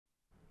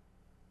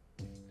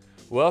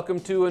Welcome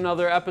to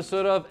another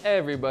episode of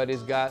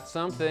Everybody's Got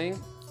Something.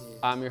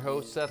 I'm your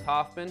host, Seth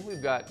Hoffman.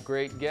 We've got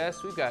great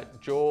guests. We've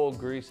got Joel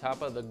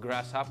Grieshaber, the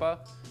Grasshopper,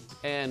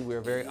 and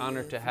we're very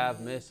honored to have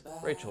Miss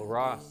Rachel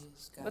Ross.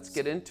 Let's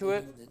get into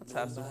it. Let's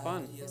have some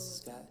fun.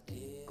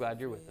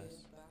 Glad you're with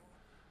us.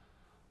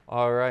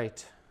 All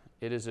right.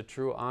 It is a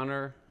true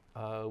honor.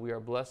 We are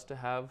blessed to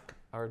have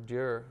our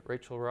dear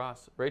Rachel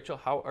Ross. Rachel,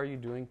 how are you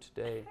doing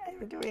today?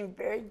 I'm doing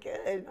very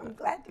good. I'm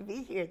glad to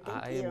be here.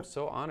 Thank you. I am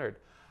so honored.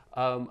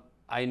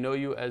 I know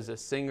you as a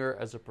singer,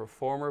 as a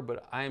performer,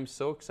 but I am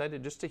so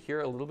excited just to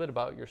hear a little bit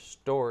about your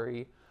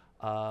story.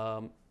 I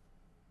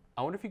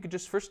wonder if you could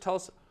just first tell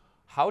us,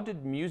 how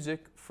did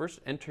music first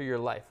enter your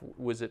life?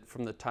 Was it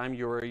from the time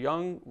you were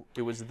young,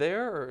 it was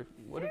there, or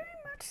what? Very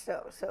much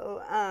so.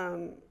 So,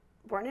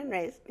 born and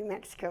raised New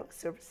Mexico,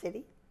 Silver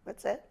City.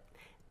 What's that?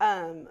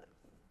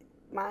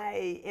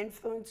 My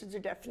influences are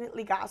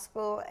definitely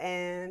gospel,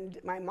 and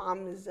my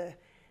mom is a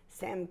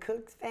Sam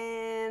Cooke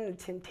fan, a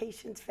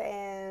Temptations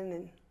fan,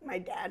 and my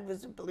dad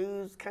was a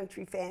blues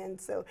country fan.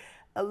 So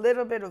a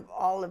little bit of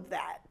all of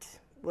that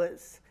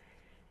was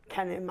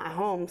kind of in my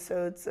home.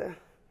 So it's a.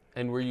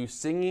 And were you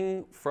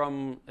singing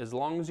from as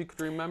long as you could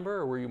remember,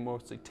 or were you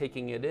mostly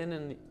taking it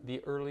in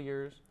the early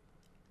years?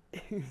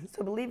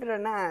 So believe it or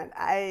not,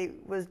 I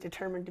was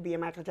determined to be a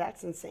Michael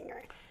Jackson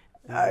singer.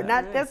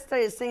 Not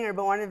necessarily a singer,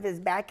 but one of his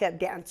backup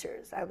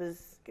dancers. I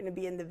was going to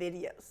be in the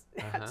videos.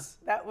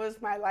 That was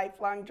my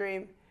lifelong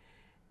dream.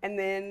 And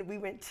then we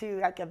went to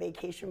like a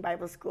vacation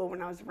Bible school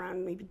when I was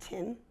around maybe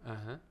 10.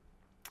 And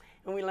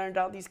we learned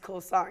all these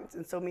cool songs.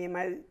 And so me and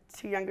my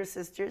two younger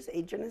sisters,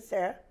 Adrian and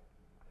Sarah,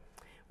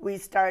 we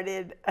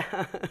started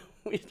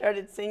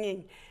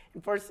singing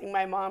and forcing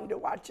my mom to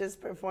watch us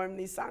perform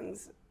these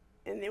songs.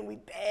 And then we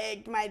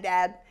begged my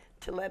dad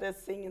to let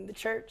us sing in the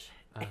church.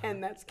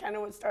 And that's kind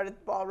of what started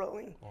the ball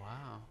rolling.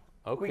 Wow.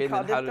 Okay. We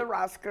called it the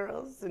Ross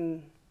Girls.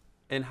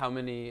 And how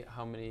many,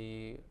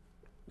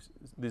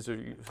 these are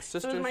your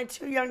sisters? So it was my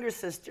two younger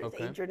sisters,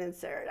 Adrian and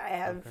Sarah. I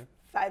have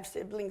 5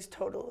 siblings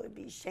total. It'd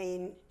be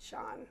Shane,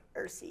 Sean,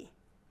 Ursi,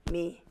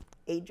 me,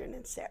 Adrian,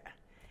 and Sarah.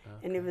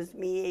 And it was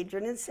me,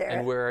 Adrian, and Sarah.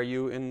 And where are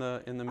you in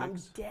the mix? I'm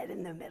dead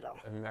in the middle.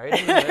 I'm right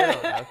in the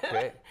middle.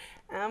 Okay.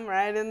 I'm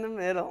right in the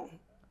middle.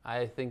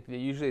 I think they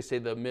usually say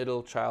the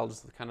middle child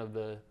is kind of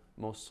the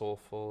most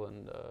soulful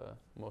and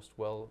most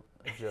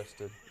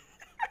well-adjusted.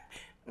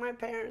 My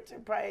parents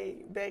would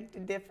probably beg to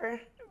differ,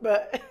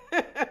 but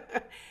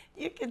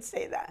you could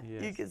say that.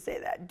 Yes. You could say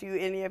that. Do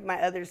any of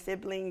my other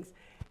siblings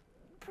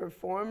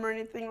perform or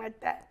anything like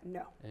that?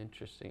 No.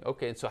 Interesting.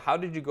 Okay, and so how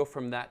did you go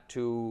from that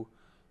to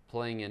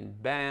playing in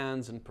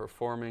bands and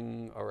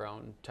performing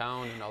around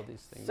town and all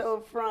these things? So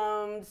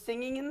from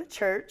singing in the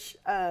church,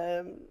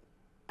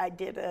 I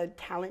did a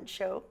talent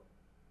show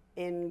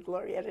in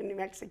Glorieta, New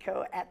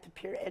Mexico at the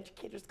Peer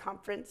Educators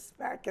Conference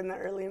back in the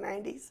early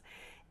 90s.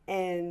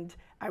 And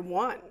I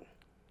won.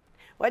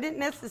 Well, I didn't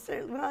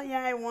necessarily,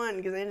 I won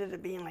because I ended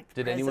up being like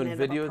the president of a program.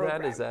 Did anyone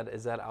video that?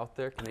 Is that out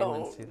there? Can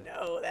anyone see that?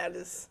 No, that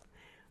is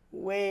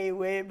way,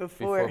 way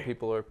before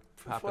people are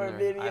popping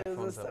their videos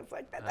and stuff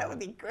like that. That would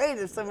be great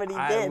if somebody did.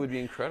 That would be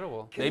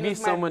incredible. Maybe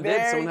someone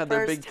did. Someone had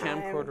their big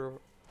camcorder.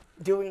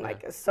 Doing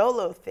like a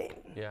solo thing.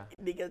 Yeah.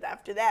 Because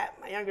after that,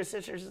 my younger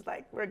sister's just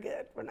like, we're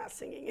good. We're not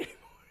singing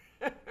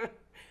anymore.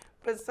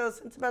 But so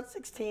since about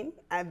 16,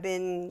 I've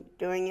been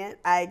doing it.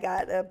 I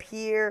got up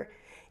here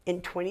in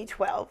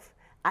 2012.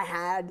 I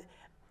had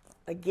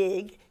a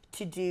gig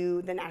to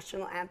do the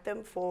national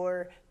anthem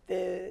for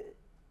the,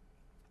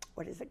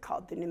 what is it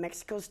called? The New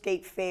Mexico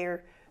State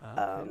Fair.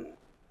 I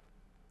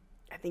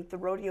think the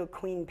Rodeo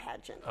Queen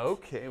pageant.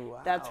 Okay,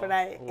 wow. That's what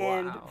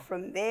and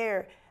from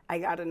there, I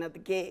got another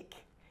gig.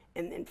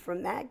 And then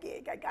from that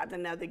gig, I got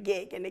another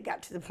gig. And it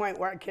got to the point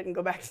where I couldn't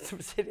go back to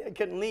the city. I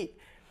couldn't leave.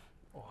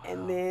 Wow.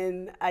 And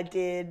then I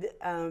did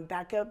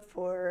backup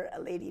for a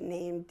lady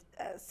named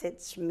Sid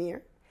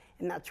Schmear.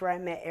 And that's where I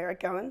met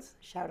Eric Owens.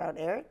 Shout out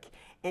Eric.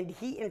 And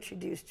he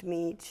introduced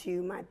me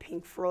to my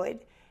Pink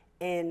Freud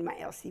and my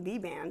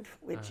LCB band,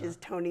 which is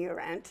Tony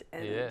Orant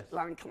and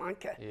Lon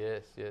Kalanka.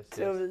 Yes.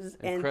 So it was,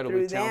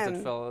 incredibly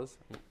talented fellows.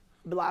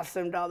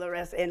 Blossomed all the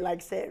rest. And like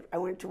I said, I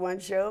went to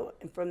one show,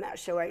 and from that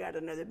show I got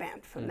another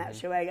band. From that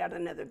show I got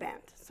another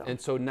band.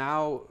 So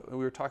now, we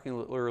were talking a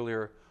little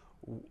earlier,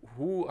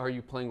 who are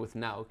you playing with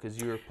now?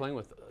 Because you were playing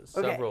with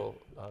several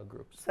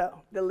groups.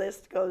 So the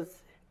list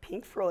goes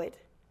Pink Freud,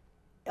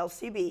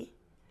 LCB,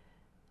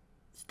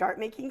 Start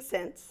Making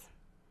Sense,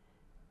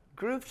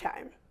 Groove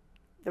Time,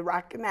 the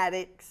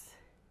Rockamatics.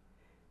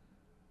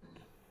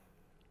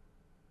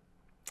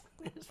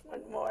 There's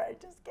one more. I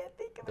just can't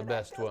think of it. The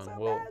best one.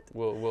 So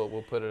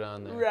we'll put it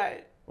on there.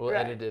 Right. We'll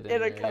edit it in.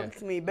 It'll come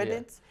to me, but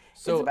it's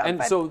so about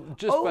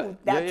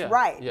that's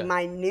right. Yeah.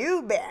 My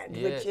new band,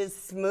 which is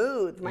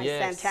Smooth, my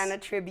Santana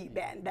tribute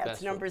band.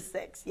 That's number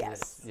 6.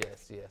 Yes.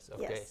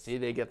 Okay. See,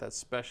 they get that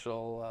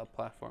special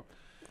platform.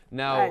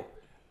 Now,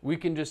 we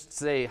can just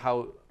say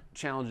how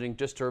challenging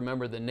just to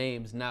remember the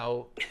names.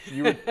 Now,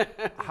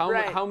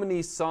 how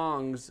many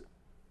songs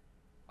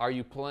are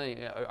you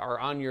playing, are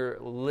on your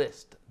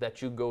list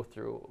that you go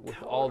through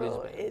with all these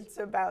bands? It's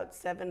about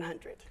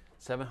 700.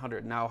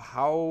 700. Now,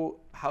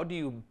 how do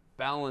you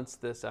balance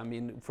this? I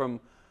mean, from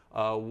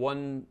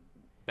one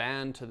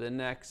band to the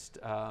next,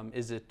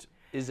 is it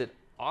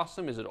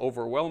awesome? Is it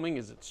overwhelming?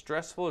 Is it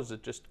stressful? Is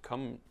it just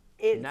come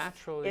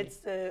naturally?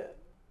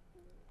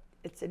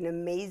 It's an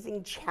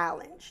amazing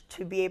challenge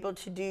to be able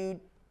to do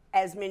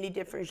as many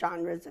different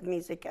genres of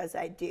music as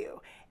I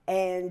do,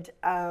 and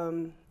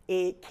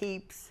it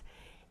keeps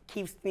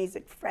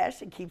music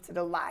fresh. It keeps it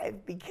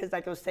alive because,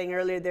 like I was saying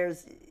earlier,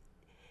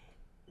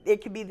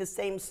 it could be the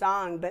same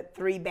song, but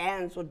 3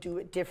 bands will do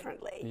it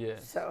differently.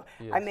 Yes. So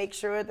yes. I make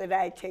sure that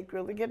I take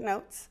really good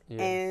notes,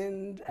 yes.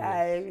 and yes.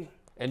 I.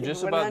 And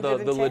just about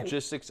the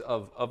logistics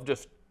of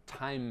just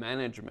time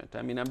management.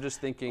 I mean, I'm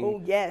just thinking.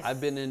 Oh yes. I've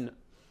been in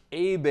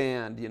a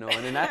band, you know,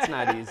 and that's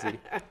not easy.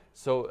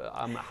 So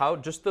how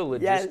just the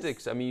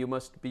logistics? Yes. I mean, you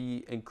must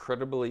be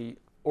incredibly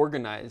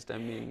organized. I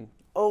mean.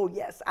 Oh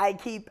yes, I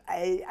keep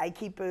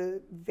a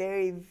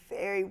very,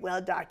 very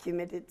well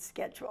documented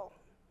schedule,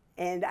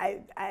 and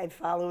I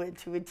follow it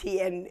to a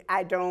T, and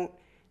I don't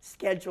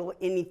schedule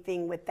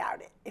anything without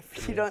it.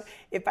 If you don't,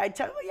 if I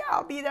tell you, yeah,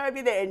 I'll be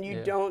there, and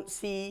you don't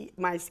see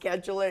my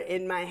scheduler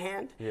in my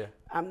hand,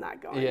 I'm not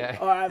going. Yeah.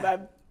 Or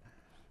I'm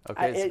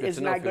okay,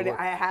 it's not good.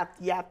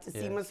 You have to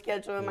see my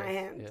schedule in my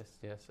hand. Yes,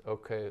 yes.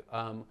 Okay.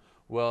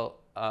 Well,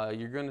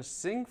 you're going to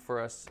sing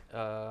for us.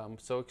 I'm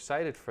so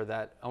excited for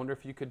that. I wonder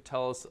if you could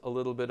tell us a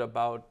little bit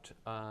about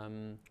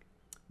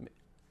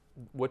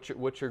what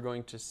you're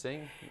going to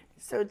sing.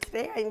 So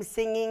today I'm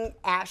singing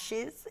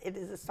Ashes. It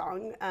is a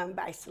song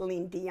by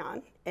Celine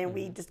Dion. And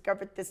we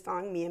discovered this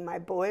song, me and my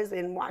boys,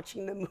 in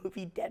watching the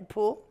movie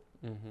Deadpool.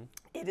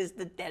 It is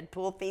the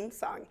Deadpool theme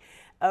song.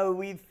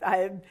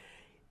 I've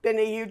been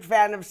a huge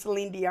fan of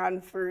Celine Dion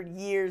for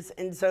years,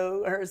 and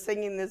so her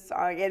singing this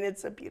song, and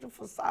it's a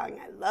beautiful song.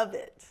 I love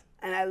it,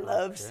 and I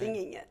love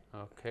singing it.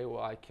 Okay,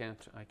 well, I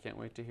can't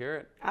wait to hear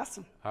it.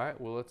 Awesome. All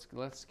right, well,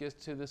 let's get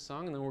to this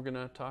song, and then we're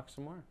gonna talk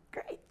some more.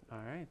 Great. All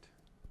right.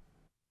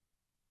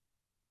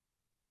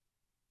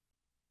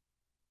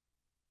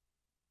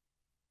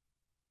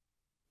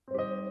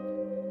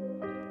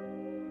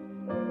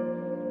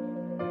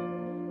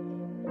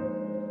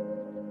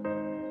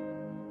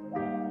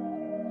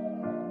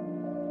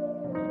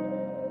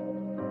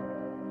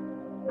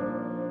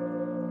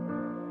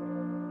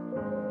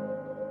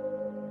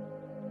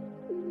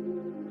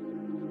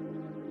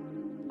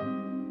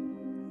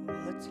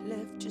 What's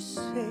left to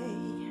say?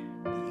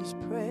 These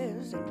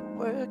prayers ain't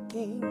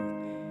working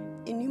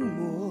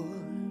anymore.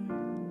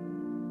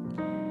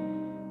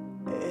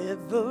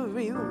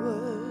 Every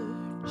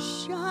word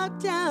shot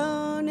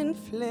down in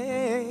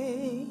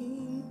flames.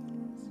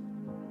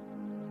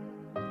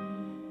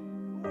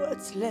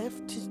 What's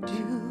left to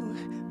do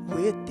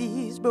with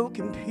these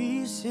broken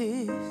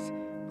pieces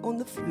on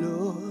the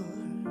floor?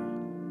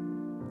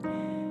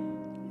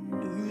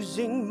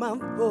 Losing my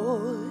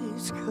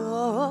voice,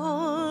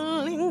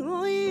 calling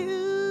on you.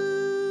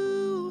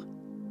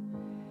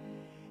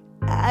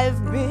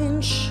 I've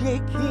been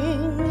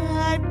shaking,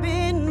 I've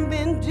been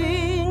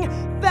bending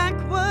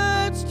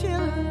backwards till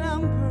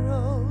I'm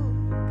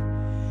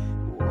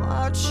broke,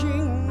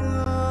 watching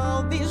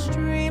all these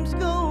dreams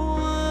go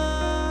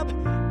up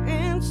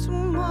in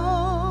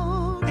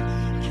smoke.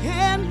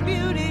 Can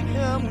beauty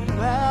come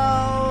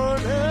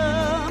out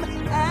of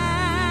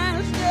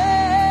ashes?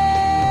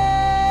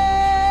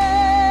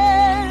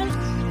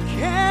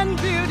 Can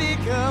beauty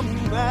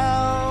come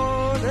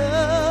out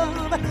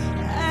of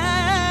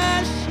ashes?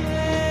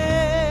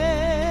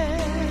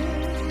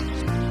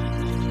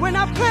 When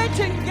I pray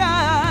to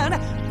God,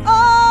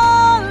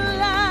 all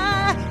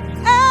I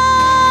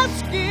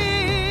ask is,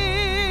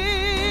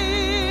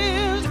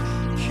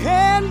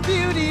 can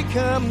beauty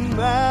come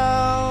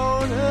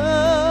out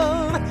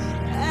of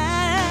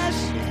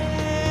ashes?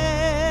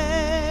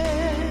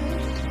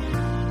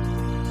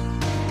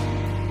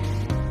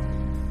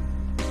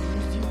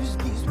 Use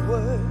these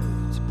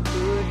words,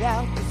 put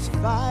out this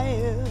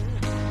fire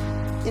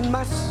in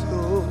my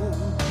soul.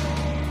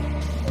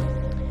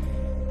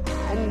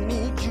 I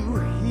need you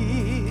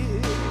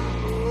here.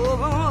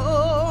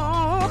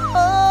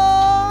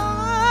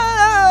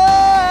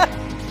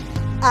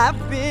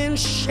 I've been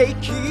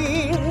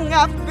shaking,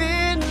 I've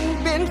been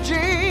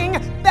bending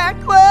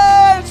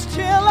backwards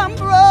till I'm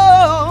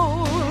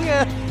broke,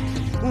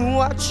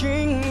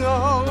 watching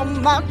all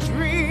my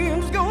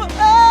dreams go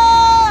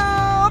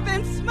up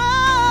in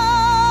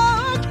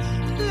smoke.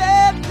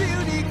 Let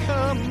beauty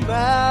come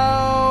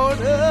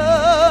out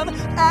of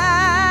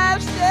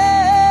ashes.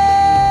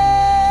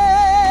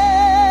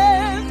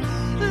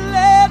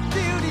 Let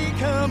beauty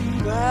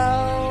come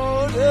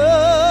out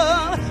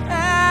of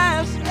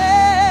ashes.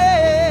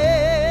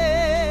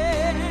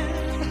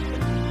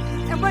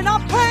 And when I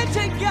pray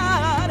to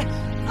God,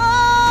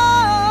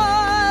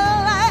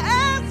 all I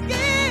ask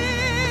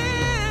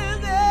is,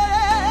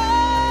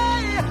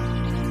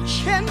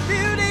 can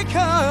beauty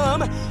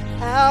come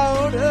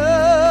out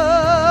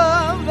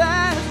of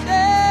ashes?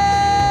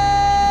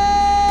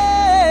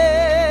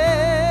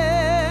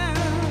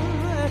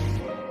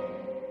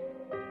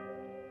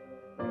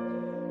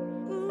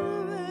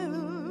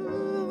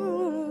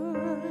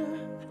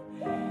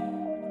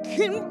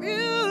 can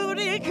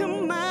beauty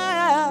come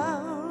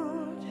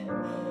out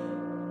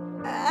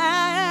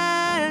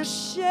and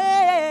shine?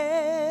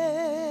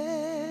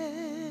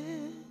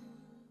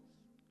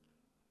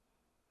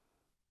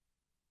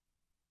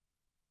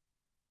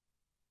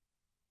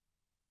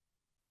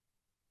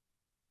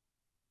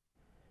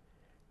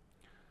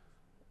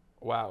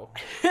 Wow.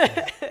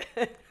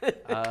 Thank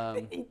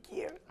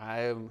you.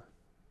 I'm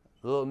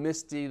a little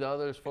misty. The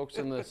other folks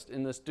in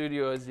the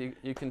studio, as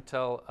you can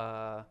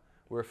tell,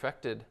 were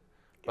affected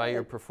by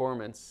your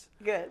performance.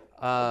 Good.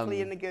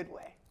 Hopefully in a good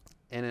way.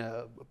 In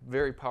a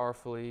very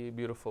powerfully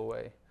beautiful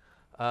way.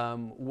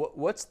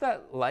 What's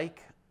that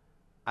like?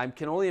 I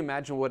can only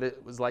imagine what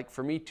it was like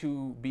for me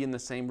to be in the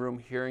same room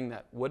hearing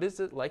that. What is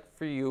it like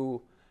for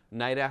you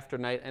night after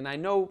night? And I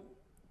know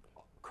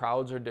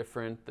crowds are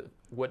different.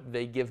 What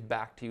they give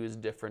back to you is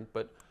different.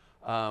 But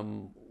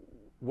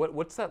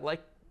what's that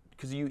like?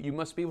 Because you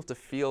must be able to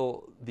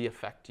feel the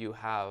effect you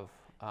have.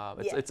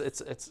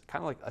 It's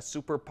kind of like a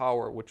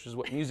superpower, which is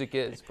what music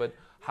is. But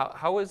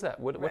how is that?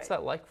 What's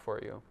that like for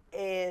you?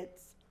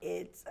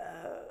 It's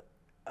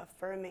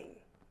affirming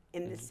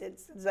in the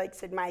sense, like I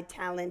said, my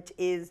talent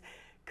is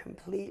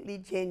completely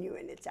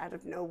genuine. It's out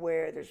of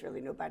nowhere. There's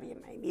really nobody in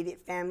my immediate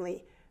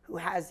family who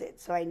has it.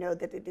 So I know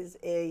that it is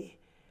a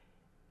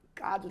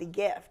godly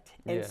gift.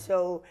 And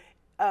so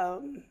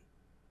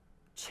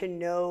to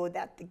know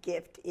that the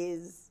gift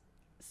is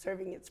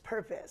serving its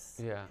purpose.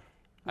 Yeah.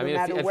 No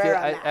matter where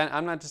I'm at.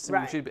 I'm not just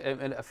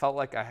and it felt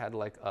like I had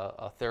like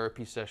a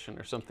therapy session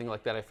or something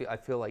like that. I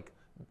feel like,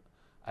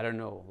 I don't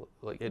know,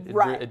 like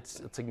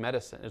it's like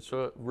medicine. It's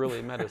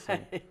really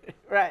medicine.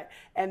 Right.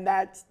 And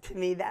that's, to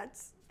me,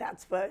 that's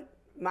what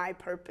my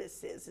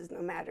purpose is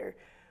no matter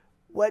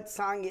what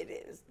song it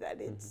is, that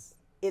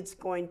it's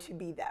going to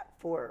be that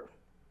for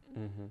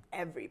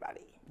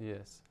everybody.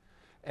 Yes.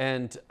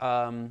 And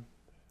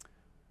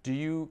can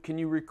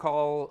you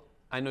recall,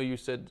 I know you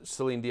said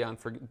Celine Dion,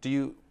 do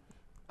you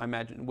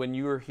imagine when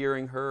you were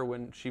hearing her,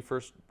 when she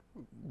first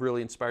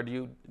really inspired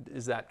you,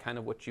 is that kind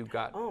of what you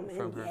got from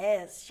her?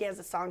 Yes. She has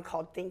a song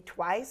called Think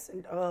Twice,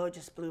 and it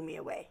just blew me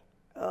away.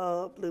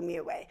 Oh, it blew me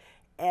away.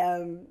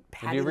 And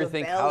do you ever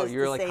think how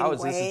you're like, how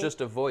is this is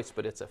just a voice,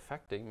 but it's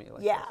affecting me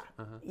like yeah.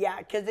 this? Yeah,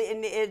 because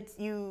it's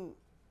you.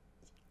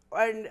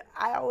 And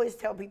I always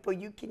tell people,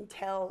 you can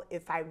tell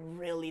if I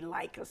really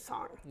like a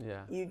song.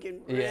 Yeah. You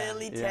can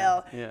really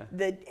tell. Yeah.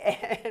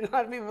 And a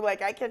lot of people are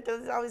like, I can't tell,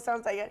 this always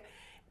sounds like it.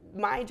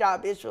 My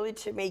job is really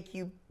to make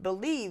you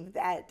believe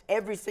that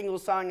every single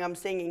song I'm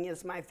singing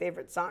is my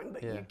favorite song.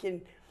 But you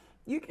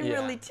can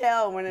really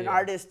tell when an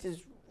artist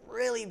is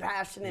really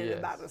passionate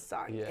about a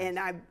song. Yes. And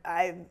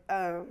I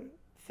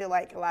feel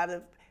like a lot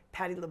of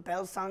Patti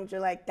LaBelle's songs are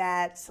like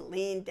that.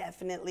 Celine,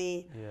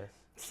 definitely. Yes.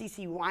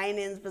 CeCe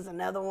Winans was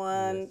another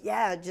one. Yes.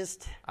 Yeah,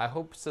 just. I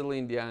hope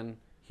Celine Dion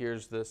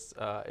hears this.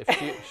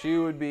 If she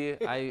would be,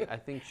 I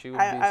think she would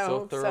be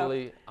so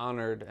thoroughly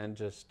honored and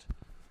just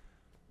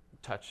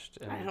touched.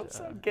 And, I hope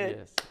so. Good.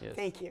 Yes, yes.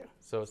 Thank you.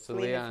 So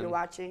Celine, if you're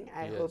watching,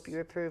 I hope you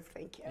approve.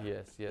 Thank you.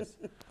 Yes, yes.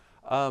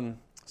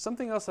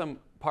 Something else I'm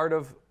part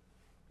of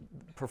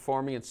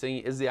performing and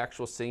singing is the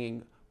actual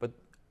singing, but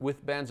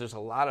with bands there's a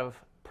lot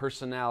of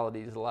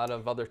personalities, a lot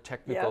of other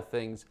technical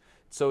things.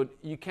 So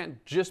you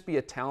can't just be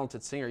a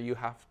talented singer. You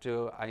have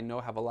to, I know,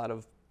 have a lot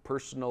of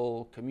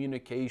personal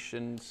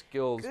communication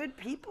skills. Good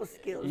people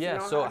skills. Yeah.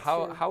 So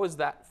how is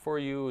that for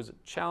you? Is it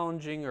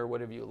challenging, or what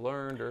have you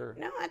learned? Or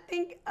no, I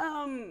think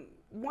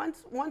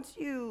once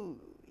you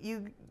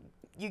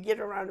get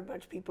around a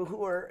bunch of people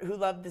who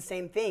love the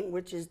same thing,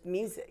 which is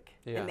music,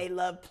 and they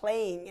love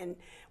playing, and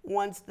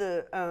once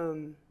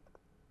you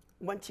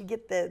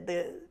get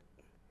the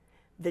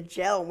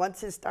gel,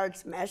 once it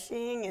starts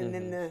meshing, and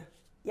then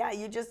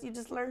you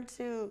just learn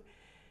to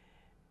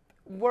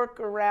work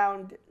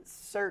around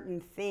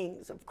certain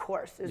things. Of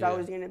course, there's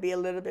always going to be a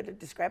little bit of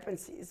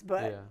discrepancies,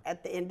 but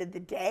at the end of the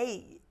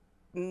day,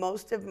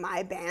 most of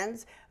my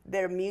bands,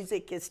 their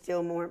music is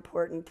still more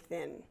important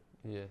than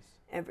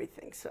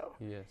everything. So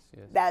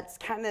that's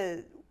kind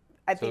of,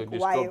 I think,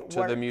 why it works.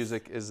 So the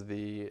music is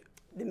the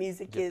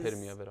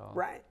epitome of it all.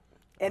 Right.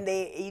 And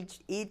they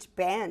each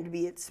band,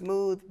 be it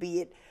Smooth,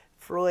 be it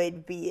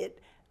Freud, be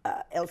it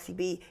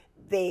LCB,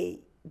 they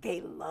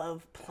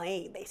love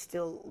playing. They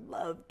still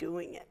love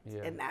doing it.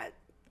 And that,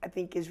 I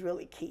think, is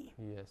really key.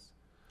 Yes.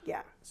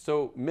 Yeah.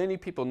 So many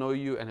people know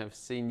you and have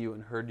seen you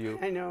and heard you.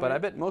 I know. But I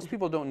bet most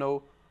people don't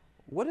know,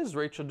 what is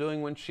Rachel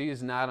doing when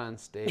she's not on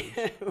stage?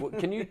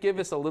 Can you give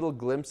us a little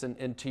glimpse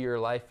into your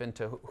life,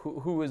 into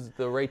who is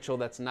the Rachel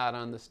that's not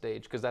on the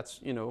stage? Because that's,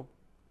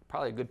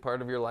 probably a good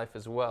part of your life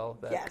as well.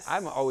 That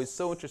I'm always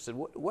so interested.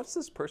 What's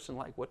this person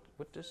like? What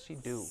does she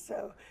do?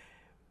 So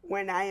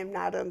when I am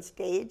not on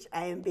stage,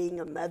 I am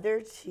being a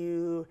mother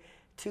to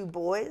 2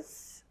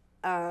 boys.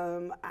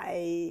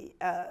 I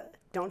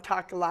don't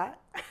talk a lot.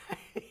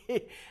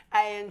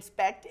 I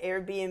inspect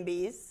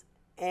Airbnbs,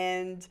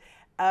 and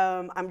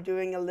I'm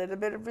doing a little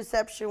bit of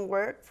reception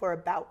work for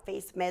About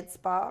Face Med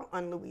Spa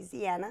on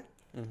Louisiana.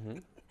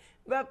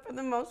 But for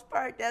the most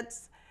part,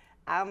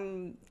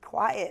 I'm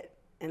quiet,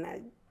 and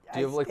Do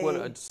you have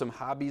like some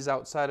hobbies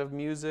outside of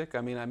music?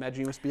 I mean, I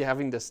imagine you must be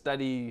having to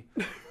study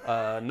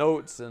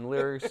notes and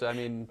lyrics. I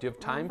mean, do you have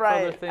time for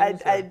other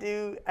things? I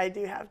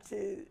do have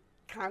to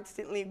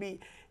constantly be.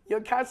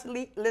 You'll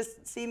constantly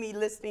see me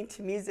listening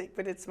to music,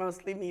 but it's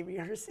mostly me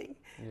rehearsing.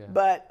 Yeah.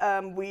 But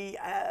me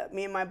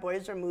and my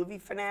boys are movie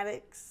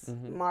fanatics.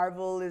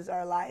 Marvel is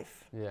our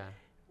life. Yeah.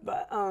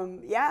 But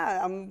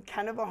yeah, I'm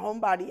kind of a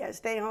homebody. I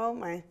stay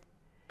home.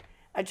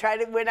 I try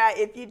to,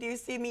 if you do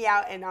see me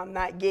out and I'm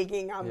not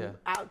gigging, I'm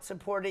out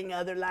supporting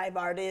other live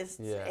artists.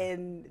 Yeah.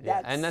 And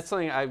that's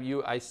something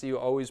I see you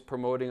always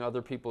promoting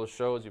other people's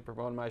shows. You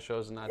promote my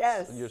shows, and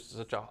you're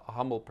such a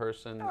humble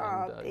person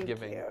and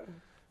giving. You.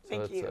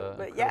 Thank you.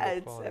 But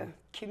it's a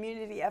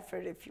community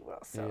effort, if you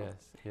will. So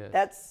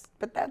yes.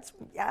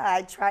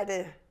 I try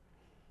to,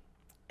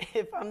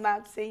 if I'm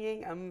not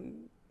singing,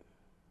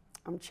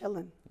 I'm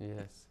chilling.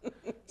 Yes.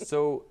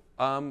 So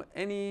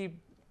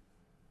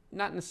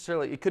not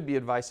necessarily, it could be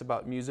advice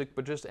about music,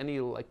 but just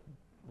any like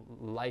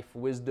life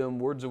wisdom,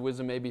 words of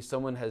wisdom maybe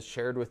someone has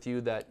shared with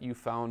you that you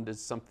found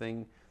is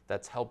something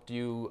that's helped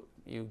you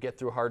get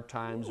through hard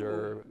times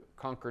or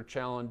conquer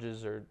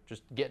challenges or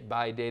just get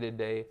by day to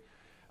day.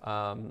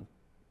 Not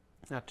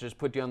to just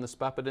put you on the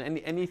spot, but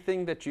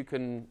anything that you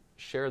can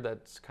share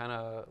that's kind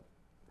of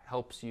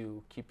helps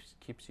you,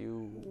 keeps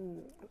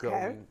you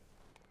going.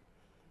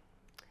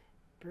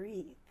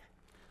 Breathe.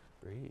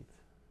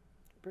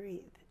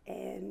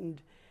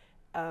 And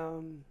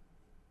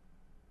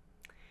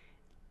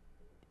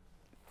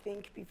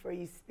think before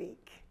you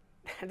speak.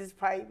 That is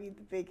probably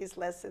the biggest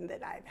lesson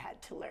that I've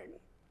had to learn,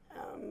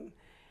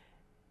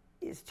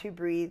 is to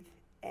breathe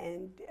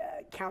and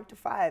count to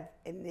 5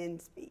 and then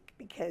speak,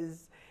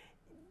 because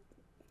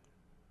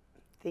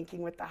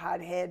thinking with the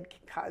hot head can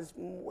cause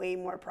way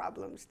more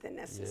problems than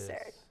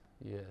necessary.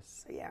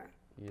 Yes. So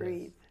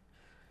breathe.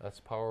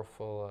 That's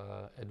powerful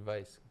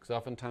advice, because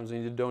oftentimes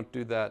when you don't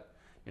do that,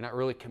 you're not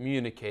really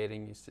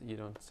communicating. You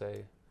don't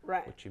say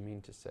what you mean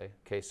to say.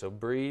 Okay, so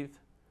breathe,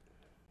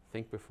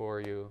 think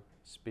before you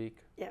speak.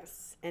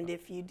 Yes, and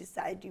if you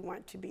decide you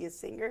want to be a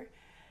singer,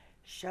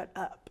 shut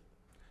up.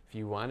 If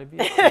you want to be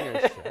a singer,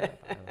 shut up.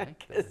 I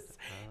like that.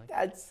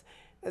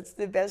 That's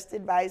the best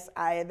advice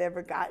I have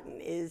ever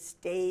gotten, is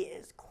stay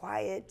as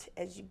quiet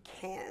as you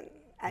can.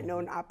 I know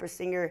an opera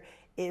singer,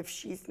 if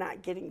she's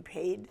not getting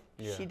paid,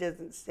 she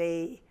doesn't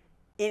say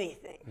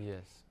anything.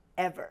 Yes.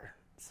 Ever.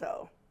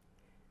 So,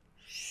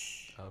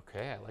 shh.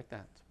 Okay, I like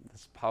that.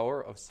 This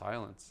power of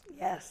silence.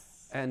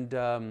 Yes. And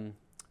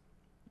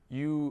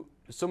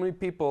so many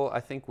people I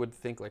think would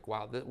think like,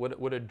 wow,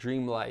 what a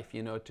dream life,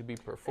 to be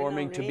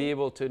performing, to be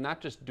able to not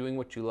just doing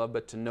what you love,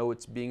 but to know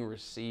it's being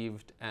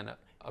received and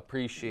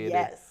appreciated.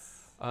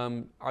 Yes.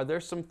 Are there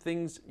some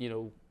things,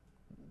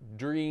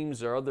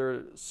 dreams or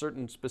other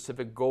certain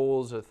specific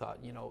goals or thought,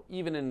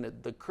 even in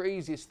the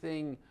craziest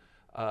thing,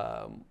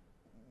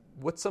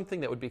 what's something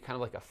that would be kind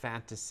of like a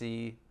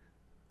fantasy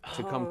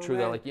to come true,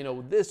 that like,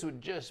 this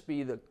would just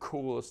be the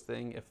coolest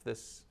thing if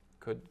this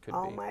could be?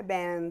 All my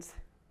bands,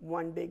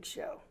 one big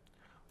show.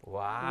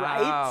 Wow.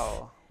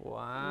 Right?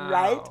 Wow.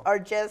 Right? Or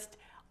just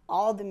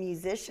all the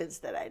musicians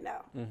that I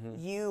know.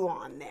 You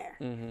on there.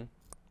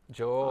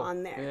 Joel.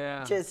 On there.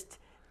 Yeah.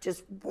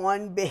 Just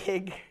one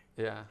big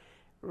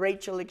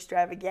Rachel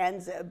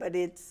extravaganza, but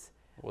it's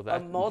a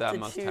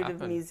multitude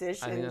of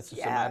musicians. I think that's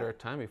just a matter of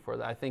time before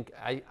that. I think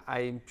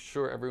I'm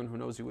sure everyone who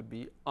knows you would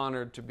be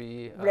honored to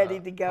be ready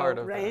to go, part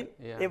of right?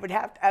 That. Yeah. It would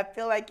have to, I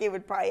feel like it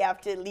would probably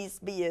have to at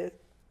least be a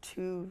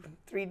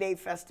 2-3 day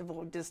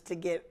festival just to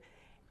get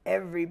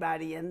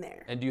everybody in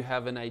there. And do you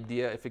have an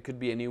idea if it could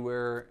be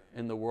anywhere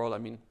in the world? I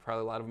mean,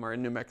 probably a lot of them are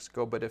in New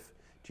Mexico, but do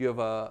you have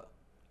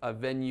a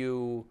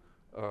venue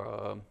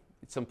or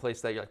some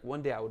place that you're like,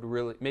 one day I would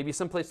really, maybe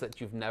some place that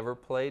you've never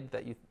played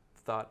that you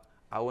thought,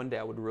 one day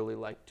I would really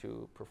like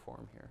to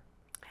perform here?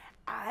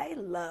 I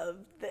love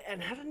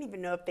and I don't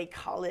even know if they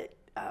call it,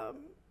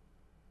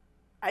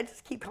 I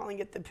just keep calling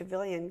it the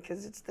Pavilion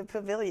because it's the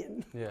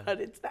Pavilion,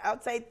 but it's the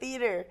outside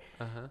theater,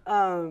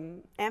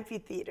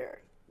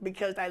 amphitheater,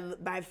 because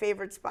my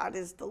favorite spot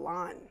is the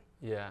lawn.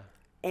 Yeah.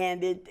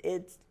 And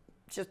it's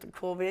just a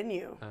cool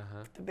venue.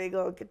 The big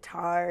old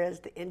guitar as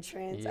the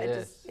entrance.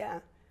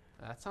 Yes.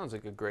 That sounds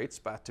like a great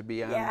spot to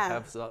be on.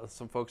 Have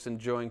some folks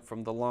enjoying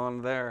from the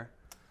lawn there.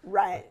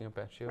 Right. I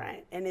bet you.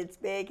 Right. And it's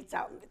big. It's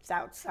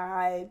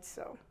outside.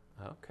 So.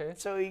 Okay.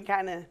 So you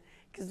kind of,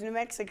 because New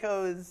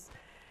Mexico is,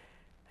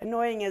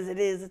 annoying as it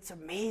is, it's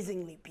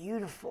amazingly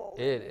beautiful.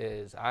 It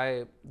is.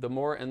 The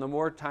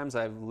more times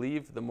I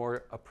leave, the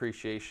more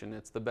appreciation.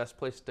 It's the best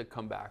place to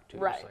come back to.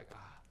 Right. It's like,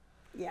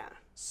 Yeah.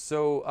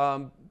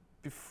 So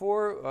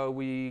before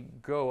we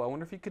go, I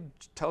wonder if you could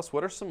tell us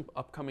what are some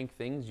upcoming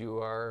things you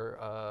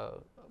are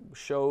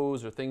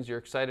shows or things you're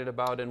excited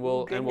about, and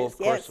we'll of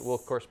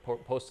course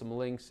post some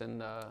links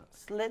and.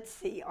 So let's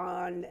see.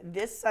 On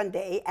this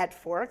Sunday at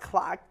 4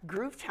 o'clock,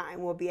 Groove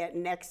Time will be at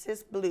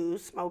Nexus Blue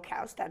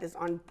Smokehouse. That is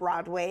on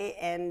Broadway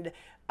and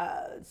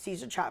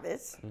Cesar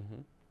Chavez.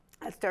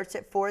 That starts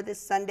at 4 this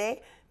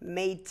Sunday.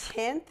 May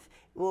 10th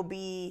will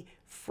be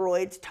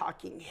Freud's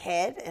Talking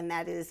Head, and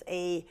that is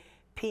a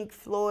Pink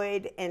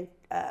Floyd and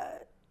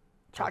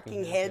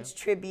Talking Heads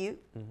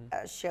tribute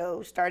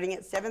show starting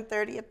at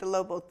 7:30 at the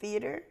Lobo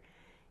Theater.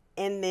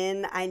 And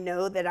then I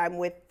know that I'm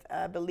with,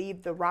 I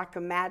believe, the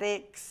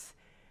Rockamatics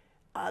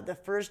the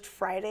first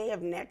Friday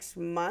of next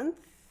month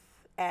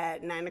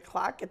at 9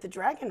 o'clock at the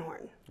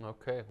Dragonhorn.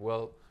 Okay,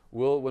 well,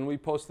 when we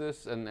post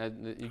this,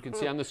 and you can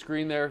see on the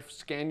screen there,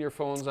 scan your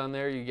phones on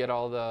there, you get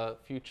all the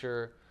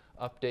future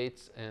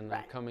updates and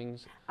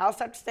comings. I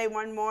also have to say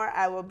one more.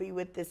 I will be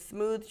with the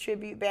Smooth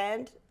Tribute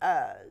Band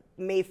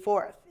May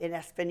 4th in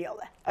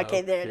Espanola.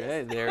 Okay, there it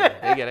is.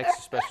 They get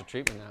extra special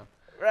treatment now.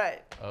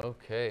 Right.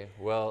 Okay,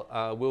 well,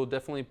 we'll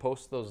definitely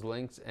post those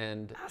links,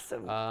 and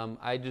awesome.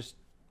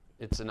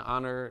 It's an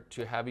honor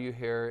to have you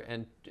here,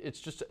 and it's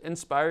just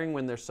inspiring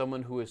when there's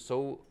someone who is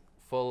so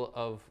full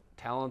of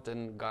talent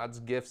and God's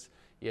gifts,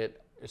 yet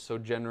is so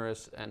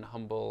generous and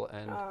humble,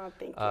 and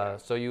thank you.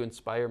 So you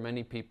inspire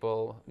many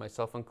people,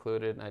 myself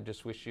included, and I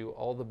just wish you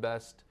all the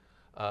best,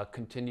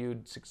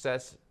 continued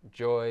success,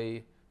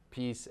 joy,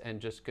 peace, and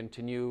just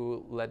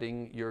continue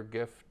letting your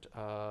gift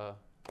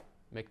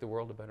make the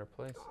world a better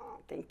place. Oh,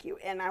 thank you.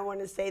 And I want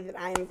to say that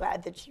I am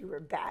glad that you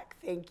were back.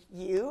 Thank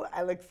you.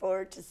 I look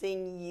forward to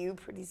seeing you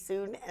pretty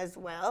soon as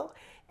well.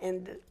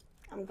 And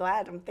I'm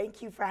glad.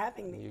 Thank you for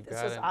having me.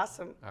 This was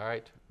awesome. All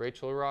right.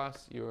 Rachel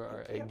Ross, you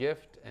are a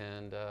gift,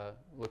 and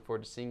look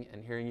forward to seeing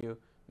and hearing you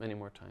many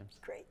more times.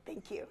 Great.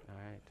 Thank you. All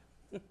right.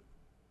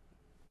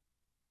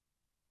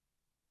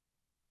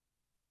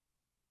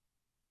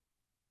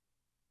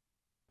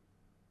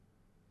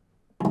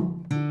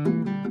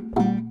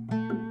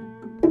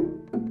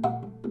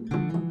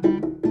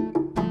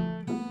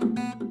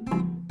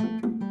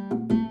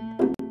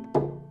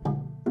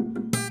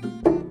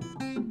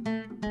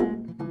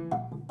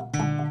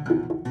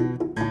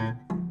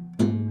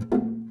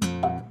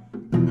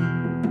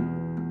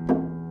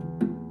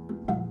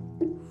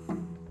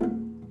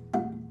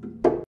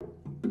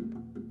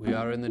 We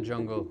are in the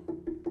jungle.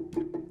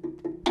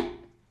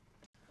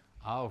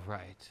 All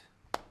right.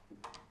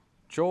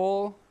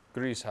 Joel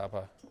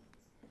Grieshaber.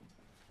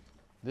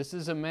 This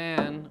is a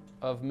man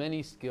of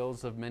many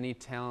skills, of many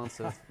talents,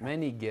 of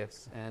many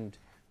gifts, and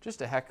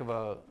just a heck of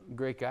a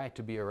great guy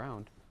to be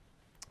around.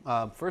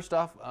 First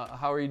off,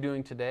 how are you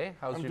doing today?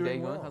 How's your day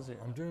going?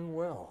 I'm doing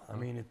well. I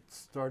mean, it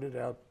started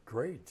out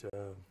great.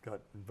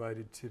 Got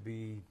invited to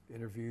be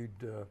interviewed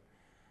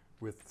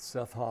with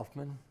Seth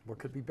Hoffman. What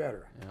could be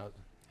better? You know,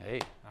 hey,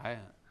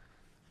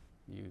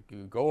 you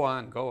go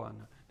on.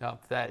 Now,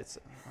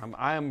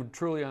 I am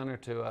truly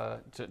honored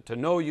to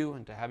know you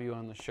and to have you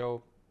on the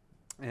show.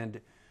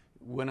 And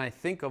when I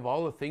think of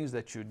all the things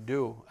that you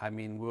do, I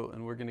mean,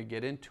 we're going to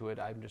get into it.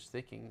 I'm just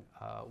thinking,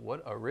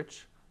 what a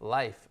rich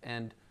life,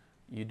 and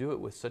you do it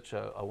with such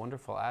a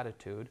wonderful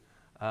attitude.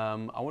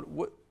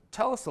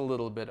 Tell us a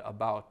little bit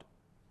about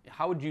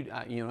how would you?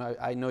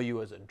 I know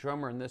you as a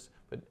drummer in this,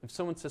 but if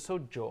someone says, "So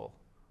Joel,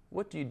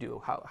 what do you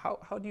do?"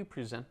 How do you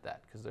present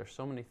that? Because there's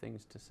so many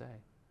things to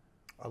say.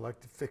 I like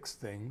to fix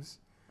things.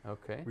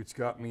 Okay. Which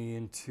got me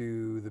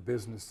into the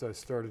business I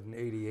started in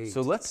 '88.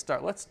 So let's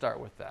start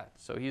with that.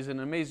 So he's an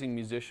amazing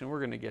musician. We're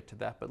going to get to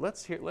that, but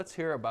let's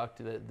hear about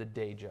the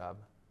day job.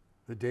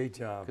 The day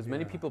job. Because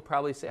many people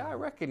probably say, "I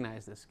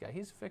recognize this guy.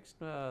 He's fixed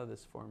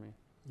this for me."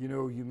 You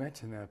know, you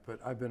mentioned that, but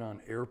I've been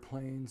on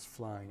airplanes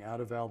flying out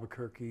of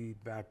Albuquerque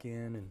back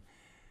in, and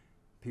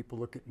people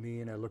look at me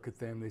and I look at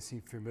them. They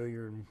seem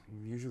familiar, and we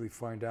usually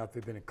find out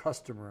they've been a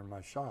customer in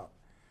my shop.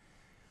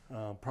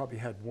 Probably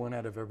had 1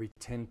 out of every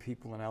 10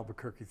 people in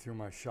Albuquerque through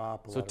my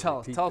shop. So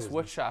tell us,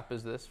 what shop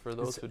is this for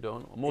those who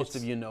don't? Most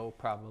of you know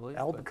probably.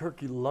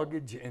 Albuquerque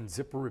Luggage and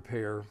Zipper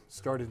Repair,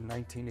 started in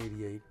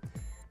 1988.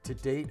 To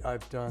date,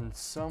 I've done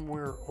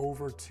somewhere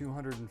over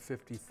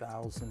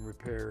 250,000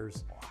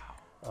 repairs.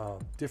 Wow.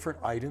 Different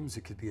items.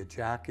 It could be a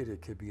jacket,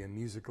 it could be a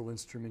musical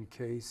instrument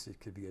case, it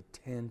could be a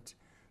tent,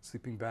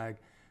 sleeping bag.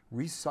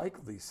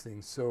 Recycle these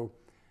things. So,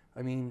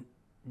 I mean,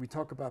 we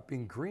talk about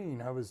being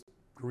green. I was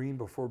green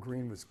before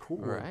green was cool.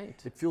 Right.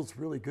 It feels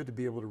really good to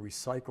be able to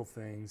recycle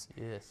things.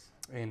 Yes.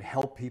 And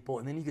help people.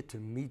 And then you get to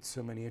meet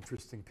so many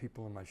interesting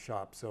people in my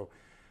shop. So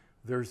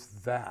there's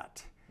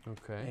that.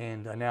 Okay.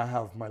 And I now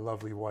have my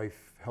lovely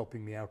wife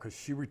helping me out because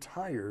she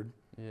retired.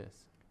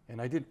 Yes. And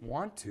I didn't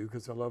want to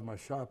because I love my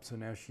shop. So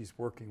now she's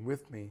working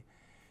with me.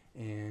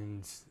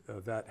 And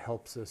that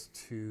helps us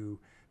to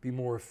be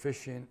more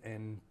efficient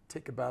and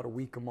take about a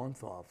week a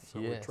month off. So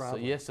we're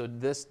traveling. So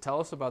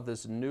tell us about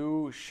this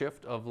new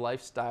shift of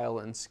lifestyle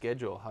and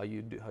schedule, how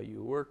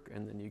you work,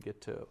 and then you get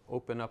to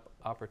open up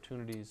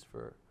opportunities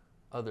for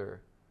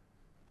other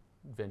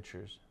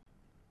ventures.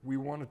 We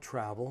want to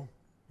travel.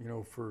 You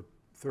know, for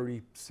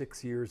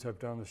 36 years I've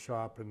done the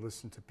shop and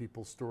listened to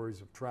people's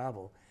stories of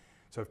travel.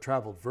 So I've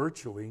traveled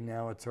virtually.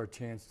 Now it's our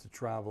chance to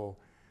travel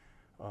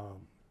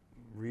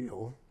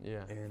real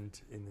and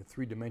in the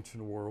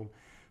three-dimensional world.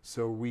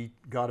 So we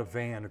got a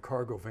van, a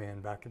cargo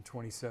van, back in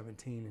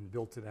 2017 and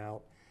built it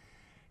out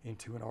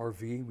into an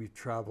RV. We've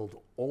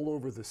traveled all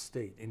over the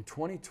state. In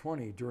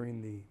 2020,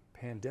 during the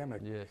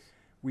pandemic,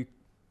 we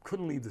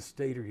couldn't leave the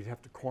state or you'd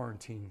have to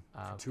quarantine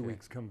for 2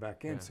 weeks, come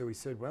back in. Yeah. So we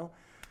said, well,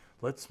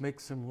 let's make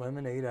some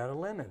lemonade out of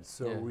lemons.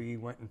 So we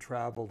went and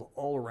traveled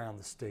all around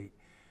the state,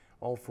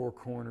 all four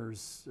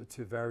corners,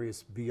 to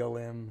various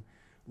BLM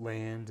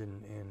land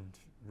and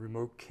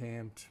remote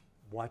camped,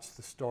 watched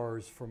the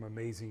stars from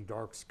amazing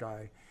dark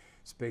sky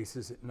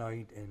spaces at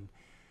night, and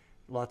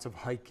lots of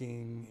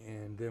hiking.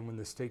 And then when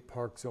the state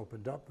parks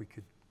opened up, we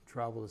could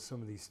travel to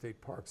some of these state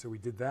parks. So we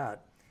did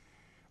that.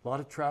 A lot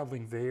of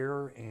traveling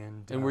there.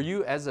 And were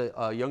you, as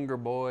a younger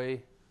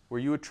boy, were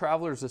you a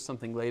traveler, or is this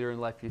something later in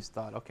life you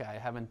thought, okay, I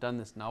haven't done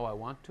this, now I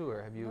want to,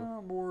 or have you?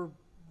 More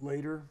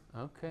later.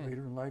 Okay.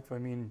 Later in life. I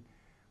mean,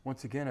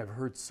 once again, I've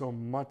heard so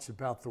much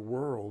about the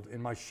world.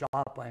 In my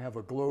shop, I have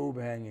a globe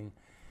hanging.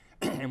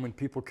 And when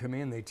people come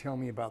in, they tell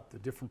me about the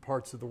different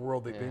parts of the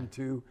world they've been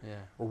to,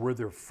 or where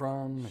they're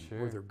from,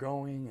 and where they're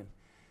going. And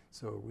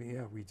so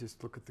we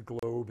just look at the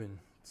globe and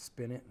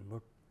spin it and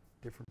look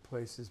different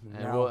places.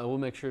 And we'll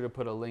make sure to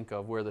put a link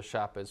of where the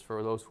shop is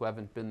for those who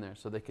haven't been there,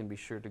 so they can be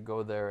sure to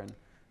go there and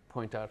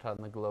point out on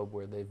the globe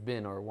where they've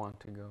been or want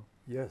to go.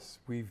 Yes,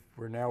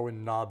 we're now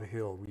in Nob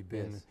Hill. We've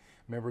been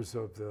members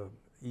of the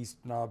East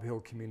Nob Hill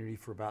community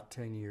for about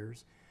 10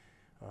 years.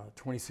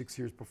 26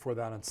 years before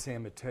that on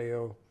San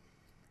Mateo.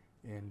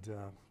 And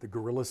the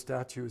gorilla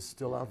statue is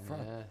still out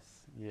front.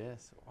 Yes,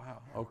 yes,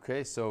 wow.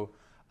 Okay, so,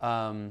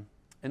 and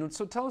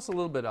so tell us a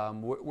little bit,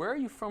 where are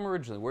you from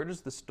originally? Where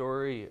does the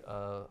story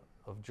of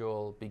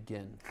Joel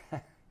begin?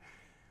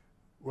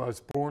 Well, I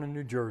was born in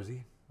New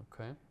Jersey.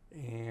 Okay.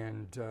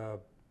 And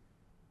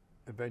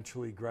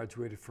eventually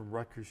graduated from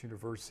Rutgers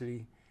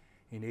University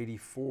in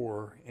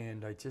 '84,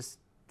 and I just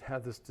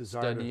had this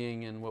desire.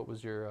 Studying, and what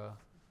was your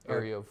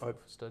area of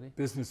study?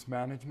 Business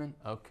management.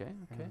 Okay,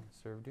 okay,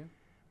 served you.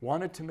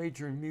 Wanted to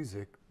major in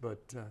music,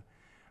 but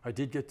I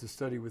did get to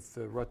study with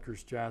the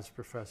Rutgers jazz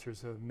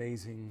professors, an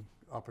amazing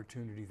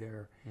opportunity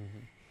there.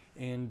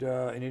 And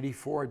in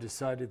 '84, I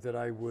decided that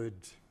I would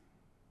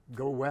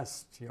go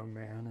west, young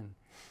man, and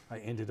I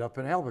ended up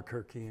in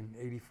Albuquerque in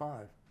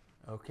 '85.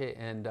 Okay,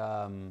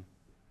 and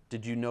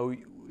did you know,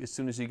 as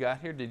soon as you got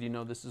here, did you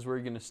know this is where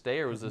you're going to stay,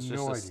 or was this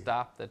just a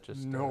stop that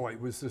just... No, it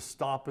was a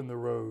stop in the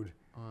road.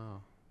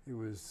 Wow. It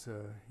was,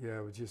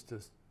 it was just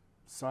a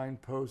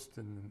signpost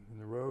in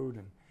the road,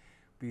 and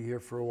be here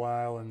for a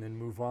while and then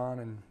move on.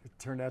 And it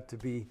turned out to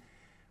be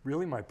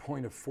really my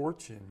point of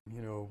fortune,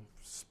 you know,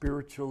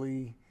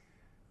 spiritually,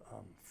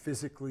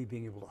 physically,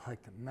 being able to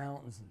hike the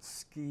mountains and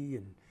ski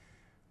and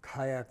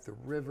kayak the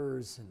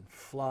rivers and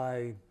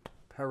fly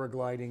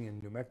paragliding in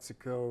New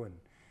Mexico, and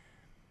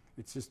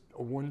it's just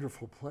a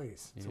wonderful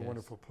place. It's a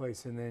wonderful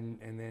place. And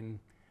then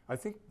I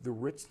think the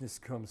richness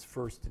comes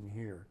first in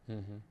here,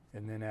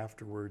 and then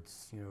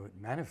afterwards, you know, it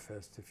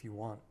manifests if you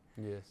want.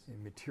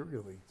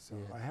 Materially. So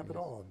I have it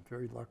all. I'm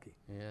very lucky.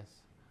 Yes.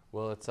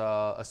 Well, it's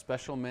a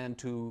special man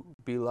to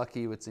be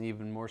lucky. It's an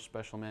even more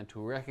special man to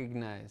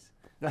recognize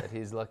that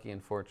he's lucky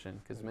and fortunate,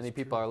 because many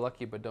people are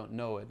lucky but don't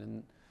know it.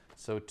 And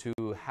so to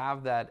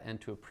have that and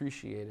to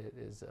appreciate it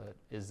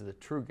is the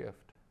true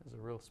gift, is a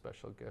real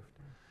special gift.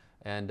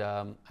 And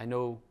I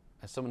know,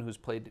 as someone who's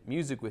played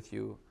music with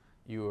you,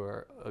 you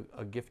are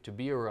a gift to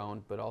be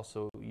around, but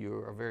also you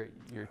are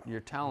your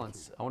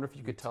talents. I wonder if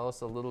you could tell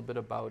us a little bit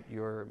about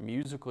your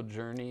musical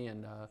journey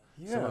and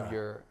some of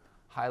your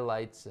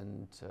highlights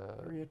and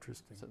very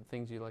interesting. Some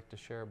things you'd like to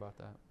share about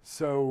that.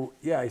 So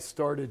I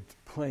started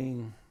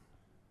playing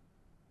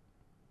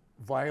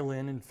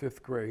violin in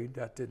 5th grade.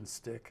 That didn't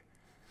stick.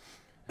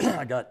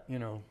 I got,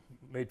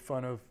 made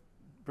fun of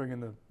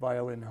bringing the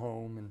violin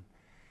home, and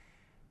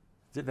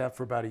did that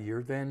for about a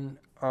year. Then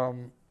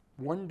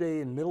one day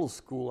in middle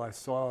school, I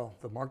saw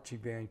the marching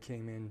band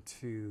came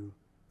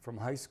from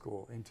high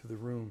school into the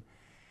room,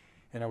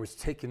 and I was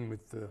taken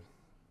with the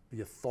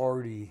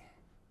authority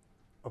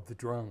of the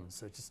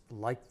drums. I just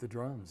liked the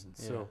drums. And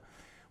so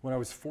when I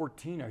was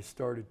 14, I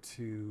started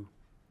to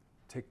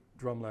take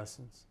drum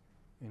lessons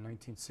in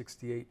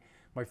 1968.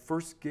 My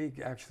first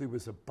gig actually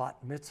was a bat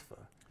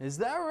mitzvah. Is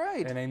that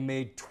right? And I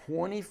made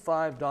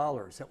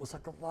 $25. That was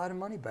like a lot of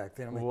money back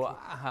then. I'm like, wow,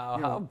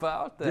 how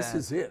about that? This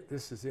is it.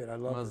 This is it. I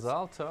love it.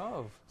 Mazal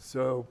tov.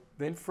 So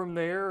then from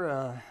there,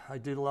 I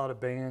did a lot of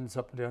bands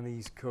up and down the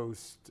East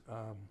Coast,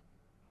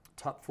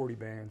 top 40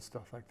 bands,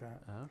 stuff like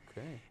that.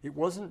 Okay. It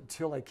wasn't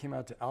until I came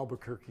out to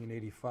Albuquerque in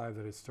 '85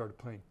 that I started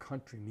playing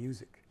country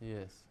music.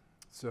 Yes.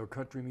 So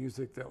country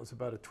music, that was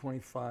about a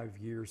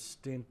 25-year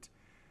stint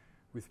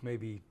with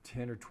maybe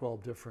 10 or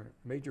 12 different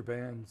major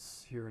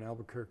bands here in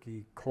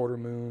Albuquerque: Quarter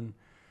Moon,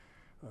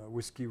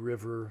 Whiskey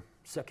River,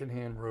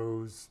 Secondhand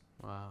Rose.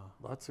 Wow.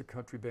 Lots of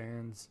country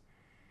bands.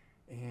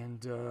 And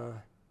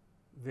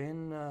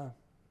then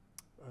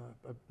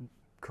I'm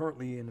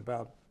currently in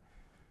about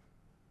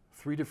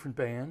 3 different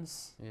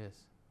bands. Yes.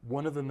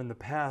 One of them in the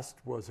past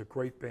was a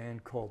great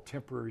band called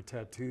Temporary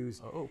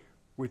Tattoos,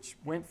 which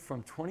went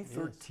from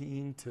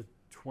 2013 to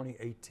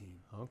 2018.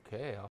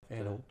 Okay, I'll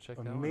have to check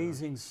that out. An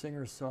amazing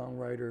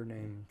singer-songwriter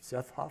named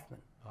Seth Hoffman.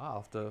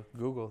 I'll have to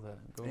Google that.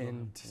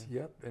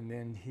 And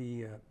then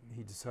he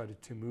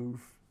decided to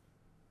move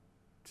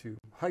to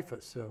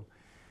Haifa. So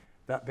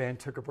that band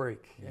took a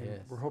break. And Yes.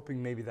 we're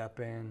hoping maybe that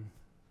band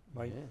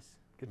might Yes.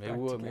 get Maybe back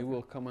we'll, together. maybe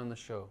we'll come on the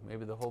show.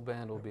 Maybe the whole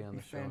band will be on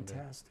the show. one day.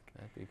 Fantastic.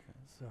 That'd be good.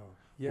 So,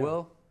 yeah.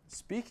 Well,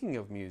 speaking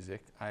of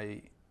music,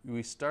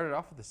 we started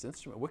off with this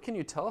instrument. What can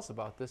you tell us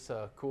about this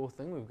cool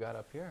thing we've got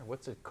up here?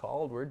 What's it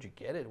called? Where'd you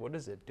get it? What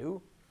does it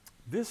do?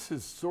 This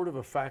is sort of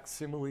a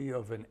facsimile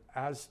of an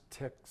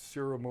Aztec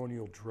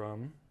ceremonial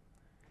drum.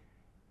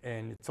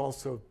 And it's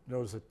also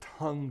known as a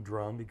tongue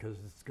drum because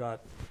it's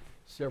got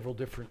several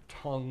different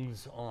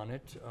tongues on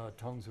it,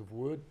 tongues of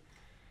wood.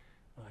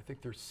 I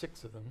think there's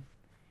 6 of them.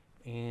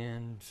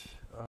 And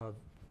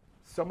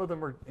some of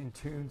them are in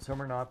tune,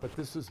 some are not. But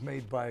this was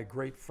made by a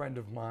great friend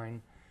of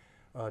mine,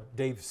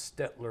 Dave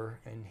Stetler,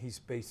 and he's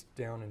based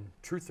down in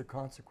Truth or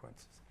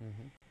Consequences.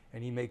 Mm-hmm.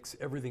 And he makes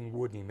everything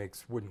wooden. He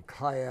makes wooden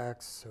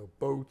kayaks, so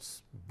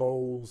boats,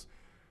 bowls,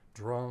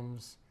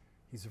 drums.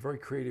 He's a very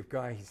creative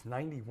guy. He's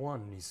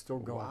 91 and he's still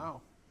going.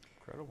 Wow,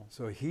 incredible.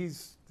 So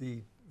he's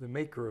the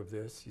maker of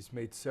this. He's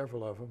made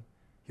several of them.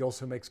 He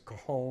also makes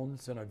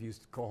cajones, and I've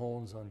used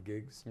cajones on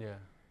gigs. Yeah.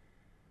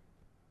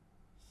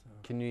 So.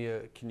 Can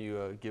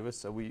you give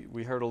us?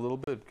 We heard a little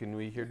bit. Can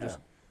we hear just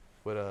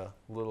what a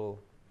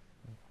little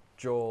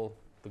Joel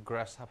the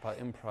Grasshopper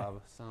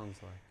improv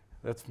sounds like?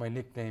 That's my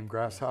nickname,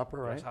 Grasshopper,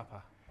 right?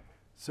 Grasshopper.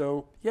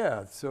 So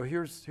yeah. So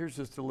here's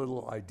just a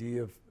little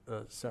idea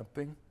of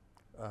something.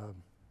 I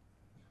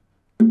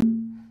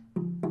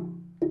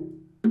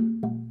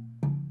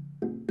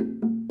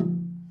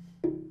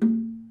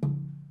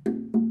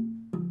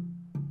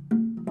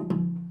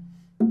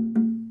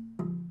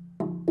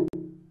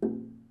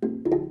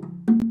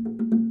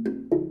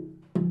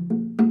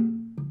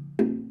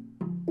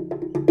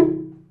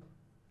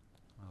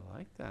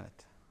like that.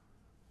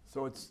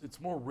 So it's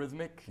more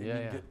rhythmic, and Yeah,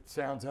 you yeah. get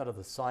sounds out of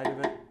the side of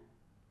it.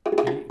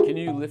 Can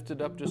you lift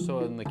it up just so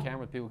in the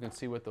camera people can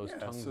see what those Yeah,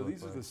 tongues so look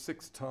these like? are the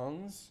 6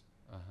 tongues.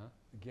 Uh-huh.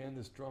 Again,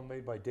 this drum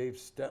made by Dave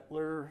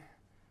Stetler.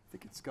 I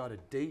think it's got a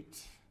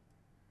date.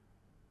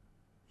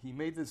 He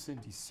made this in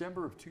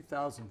December of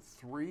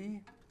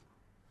 2003.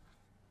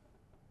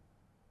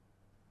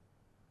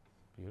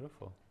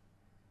 Beautiful.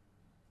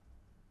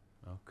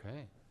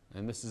 Okay.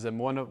 And this is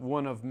one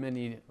of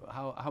many.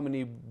 How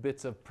many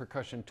bits of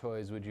percussion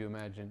toys would you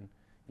imagine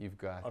you've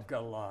got? I've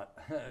got a lot.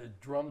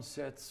 Drum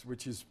sets,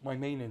 which is my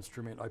main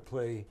instrument. I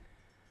play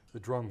the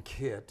drum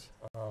kit.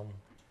 I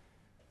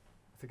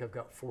think I've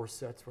got 4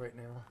 sets right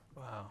now.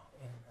 Wow.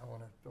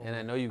 And And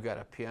I know you've got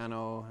a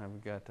piano.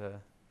 I've got a.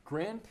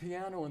 grand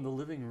piano in the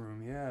living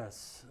room.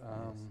 Yes.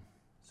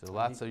 So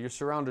lots of. You're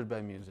surrounded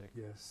by music.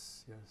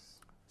 Yes. Yes.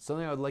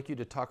 Something I would like you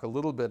to talk a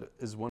little bit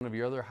is one of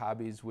your other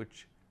hobbies,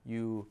 which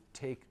you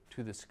take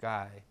to the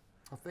sky.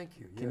 Oh, thank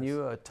you. Can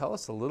you tell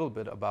us a little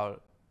bit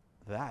about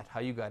that, how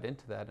you got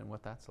into that and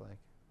what that's like?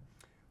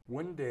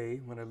 One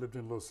day when I lived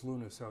in Los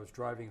Lunas, I was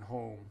driving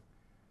home,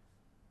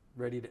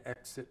 ready to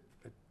exit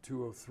at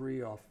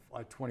 203 off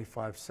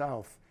I-25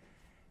 South,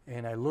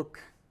 and I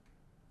look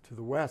to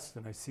the west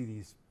and I see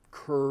these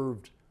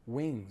curved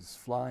wings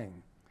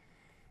flying,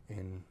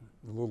 and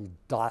the little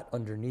dot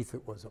underneath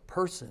it was a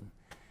person,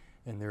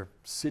 and they're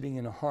sitting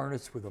in a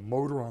harness with a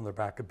motor on their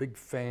back, a big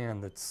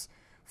fan that's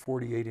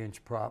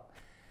 48-inch prop.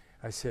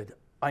 I said,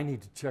 I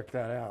need to check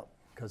that out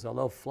because I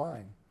love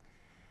flying.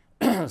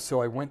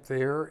 So I went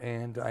there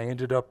and I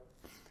ended up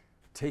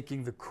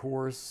taking the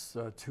course,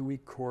 a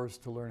 2-week course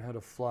to learn how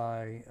to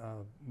fly,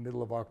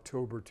 middle of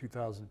October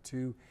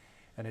 2002,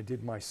 and I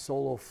did my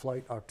solo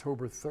flight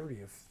October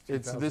 30th.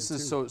 This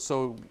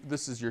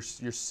is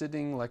you're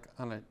sitting like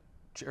on a.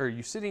 Are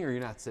you sitting or you're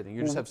not sitting?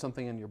 You just have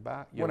something in your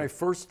back? When I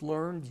first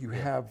learned, you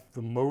have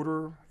the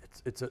motor.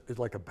 It's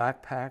like a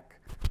backpack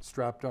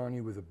strapped on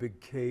you with a big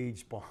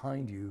cage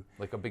behind you.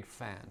 Like a big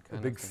fan. A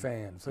big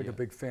fan. It's like a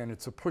big fan.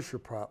 It's a pusher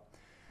prop.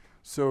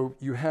 So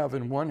you have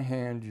in one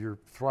hand your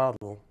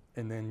throttle,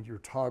 and then your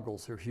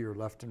toggles are here,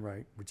 left and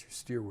right, which you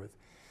steer with.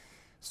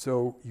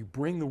 So you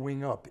bring the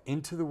wing up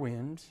into the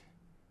wind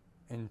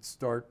and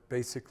start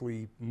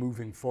basically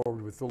moving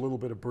forward with a little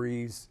bit of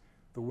breeze.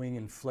 The wing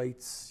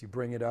inflates, you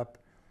bring it up,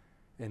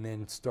 and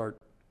then start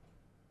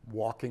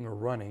walking or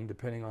running,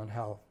 depending on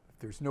how. If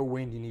there's no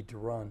wind, you need to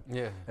run.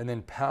 Yeah. And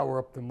then power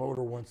up the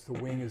motor once the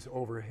wing is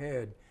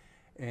overhead,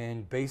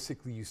 and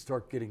basically you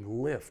start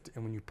getting lift.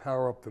 And when you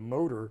power up the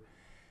motor,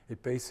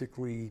 it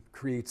basically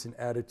creates an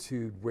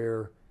attitude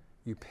where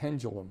you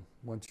pendulum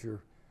once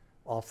you're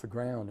off the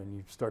ground and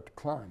you start to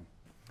climb.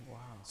 Wow.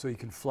 So you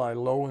can fly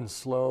low and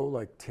slow,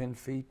 like 10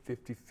 feet,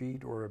 50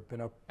 feet, or I've been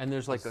up. And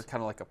there's like a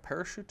kind of like a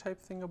parachute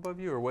type thing above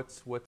you, or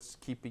what's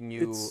keeping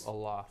you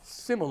aloft?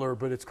 Similar,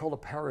 but it's called a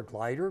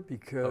paraglider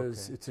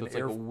because it's so an it's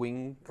air. like a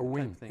wing. A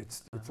wing. Type thing.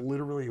 It's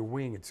literally a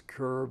wing. It's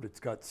curved. It's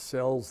got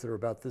cells that are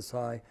about this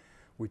high,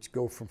 which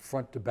go from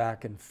front to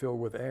back and fill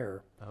with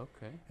air.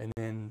 Okay. And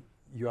then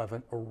you have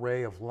an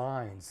array of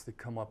lines that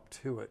come up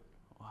to it.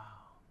 Wow.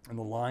 And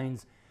the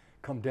lines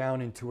come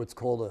down into what's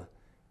called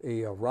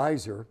a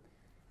riser.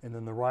 And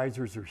then the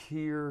risers are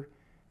here,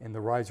 and the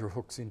riser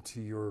hooks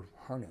into your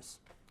harness.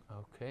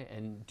 Okay,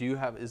 and do you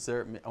have,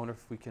 I wonder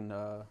if we can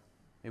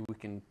maybe we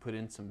can put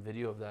in some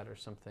video of that or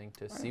something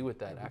to see what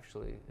that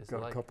actually is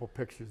Got like. a couple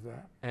pictures of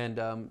that.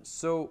 And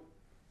so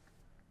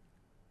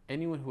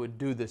anyone who would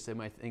do this, they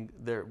might think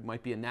there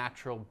might be a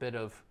natural bit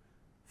of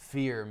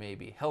fear,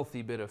 maybe,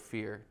 healthy bit of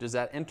fear. Does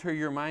that enter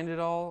your mind at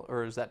all,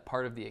 or is that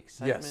part of the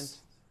excitement? Yes.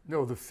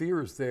 No, the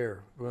fear is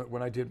there.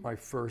 When I did my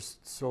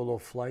first solo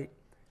flight,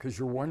 because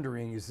you're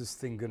wondering, is this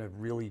thing going to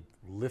really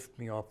lift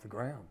me off the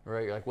ground?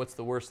 Right, like what's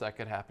the worst that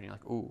could happen? You're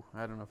like, ooh,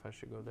 I don't know if I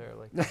should go there.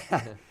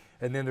 Like,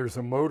 And then there's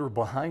a motor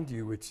behind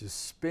you which is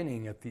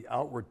spinning at the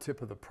outward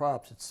tip of the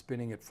props. It's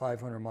spinning at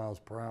 500 miles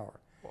per hour.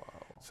 wow.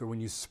 So when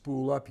you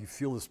spool up, you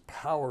feel this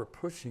power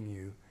pushing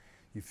you.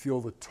 You feel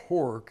the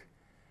torque,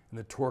 and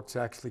the torque's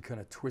actually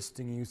kind of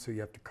twisting you, so you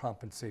have to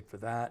compensate for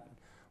that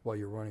while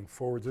you're running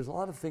forward. There's a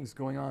lot of things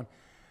going on,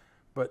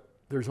 but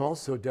there's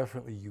also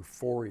definitely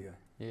euphoria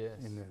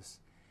Yes. in this.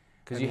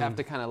 Because I you have mean,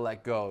 to kind of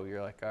let go.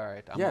 You're like, all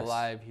right, I'm yes,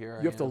 alive here.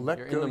 You have to let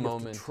You're go, in the you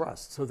moment. have to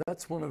trust. So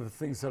that's one of the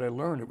things that I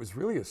learned. It was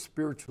really a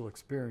spiritual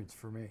experience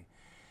for me.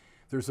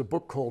 There's a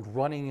book called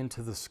Running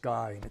into the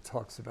Sky, and it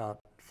talks about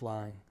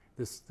flying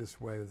this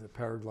way with a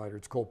paraglider.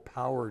 It's called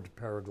powered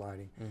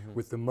paragliding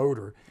with the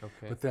motor.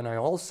 Okay. But then I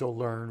also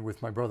learned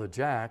with my brother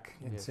Jack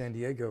in Yes. San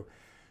Diego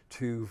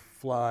to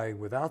fly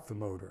without the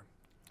motor.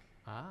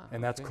 Ah,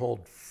 And that's okay.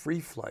 called free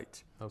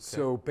flight. Okay.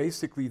 So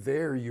basically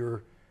there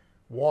you're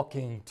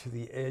walking to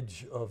the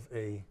edge of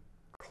a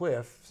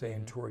cliff, say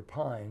in Torrey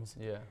Pines,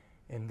 Yeah.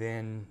 and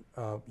then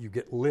you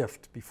get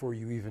lift before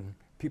you even,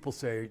 people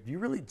say, do you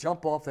really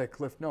jump off that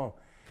cliff? No,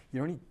 you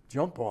don't need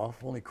jump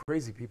off, only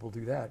crazy people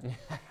do that.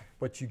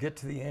 But you get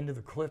to the end of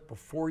the cliff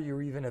before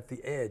you're even at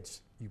the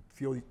edge, you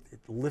feel it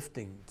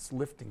lifting, it's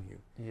lifting you.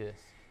 Yes.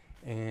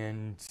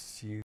 And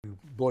you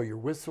blow your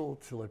whistle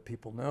to let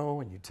people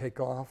know, and you take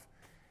off,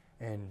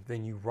 and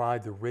then you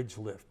ride the ridge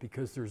lift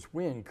because there's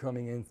wind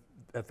coming in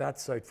at that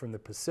site from the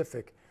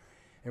Pacific,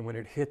 and when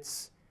it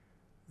hits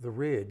the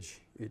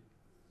ridge, it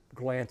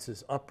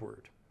glances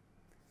upward.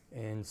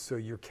 And so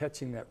you're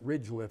catching that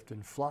ridge lift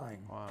and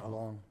flying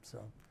along. So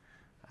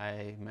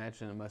I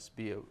imagine it must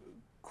be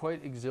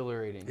quite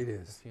exhilarating. It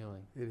is.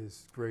 Feeling. it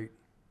is great.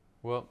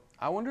 Well,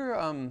 I wonder,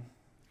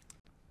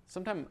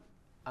 sometimes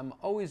I'm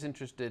always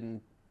interested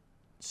in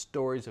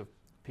stories of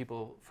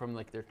people from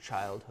like their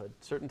childhood,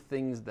 certain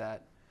things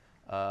that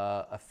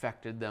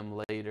affected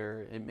them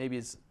later. It maybe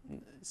is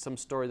some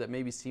story that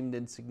maybe seemed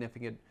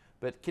insignificant,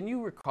 but can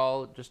you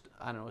recall just,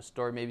 I don't know, a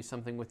story, maybe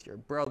something with your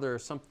brother or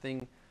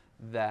something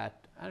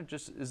that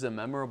just is a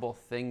memorable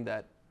thing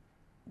that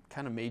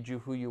kind of made you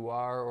who you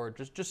are, or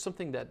just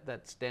something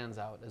that stands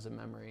out as a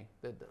memory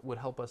that would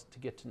help us to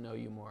get to know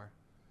you more?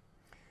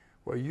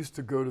 Well, I used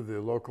to go to the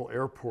local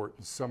airport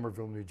in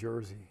Somerville, New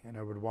Jersey, and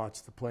I would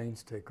watch the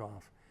planes take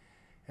off.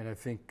 And I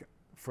think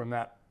from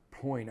that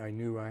point, I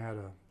knew I had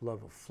a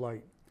love of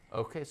flight.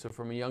 Okay, so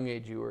from a young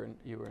age, you were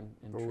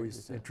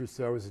Always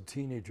interested. I was a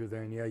teenager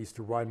then. Yeah, I used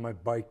to ride my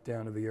bike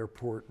down to the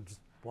airport and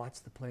just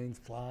watch the planes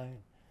fly.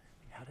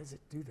 How does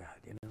it do that,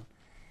 you know?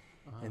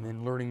 And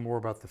then learning more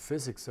about the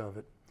physics of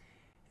it.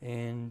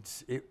 And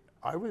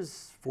I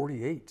was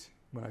 48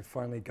 when I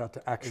finally got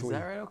to actually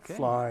right? Okay.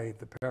 fly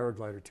the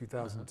paraglider,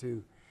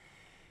 2002.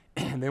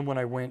 And then when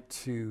I went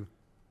to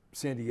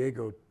San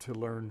Diego to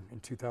learn in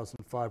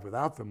 2005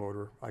 without the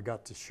motor, I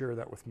got to share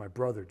that with my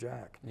brother,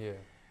 Jack. Yeah.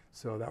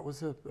 So that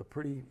was a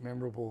pretty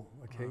memorable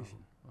occasion.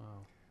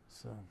 Wow.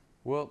 So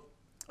Well,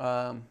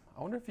 I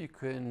wonder if you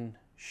can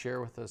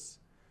share with us.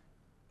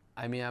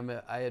 I mean,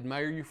 I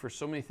admire you for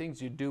so many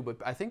things you do, but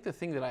I think the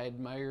thing that I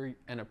admire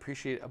and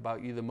appreciate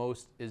about you the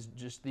most is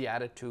just the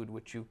attitude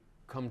which you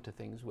come to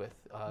things with,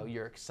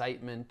 your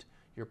excitement,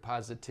 your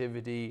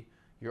positivity,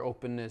 your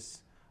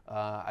openness.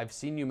 I've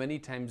seen you many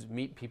times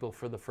meet people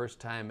for the first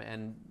time,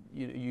 and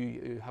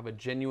you have a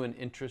genuine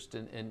interest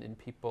in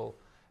people.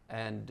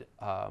 And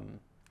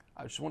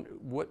I just wonder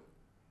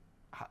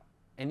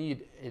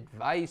any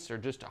advice or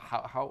just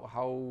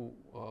how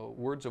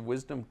words of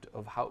wisdom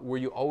of how, were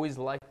you always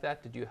like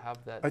that? Did you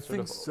have that sort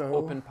of so.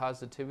 open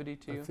positivity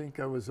to you? I think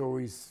I was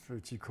always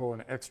what you call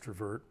an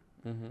extrovert.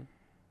 Mm-hmm.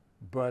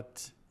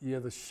 But yeah,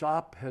 the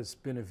shop has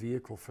been a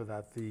vehicle for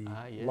that, the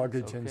Yes,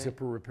 luggage and okay.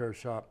 zipper repair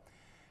shop.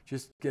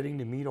 Just getting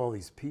to meet all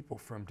these people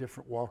from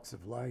different walks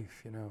of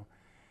life, you know,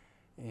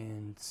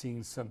 and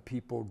seeing some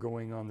people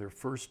going on their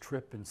first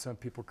trip and some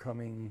people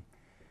coming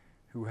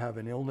who have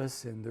an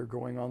illness and they're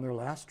going on their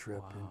last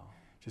trip, and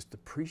just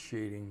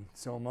appreciating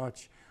so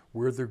much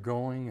where they're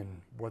going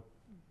and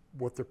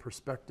what their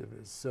perspective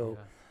is. So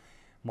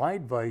my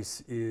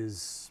advice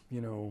is, you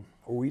know,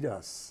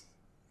 oídas,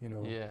 you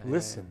know,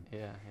 listen.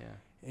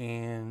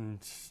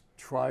 And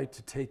try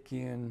to take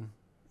in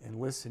and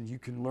listen. You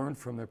can learn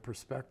from their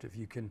perspective.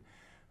 You can,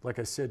 like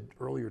I said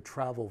earlier,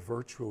 travel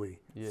virtually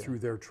through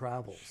their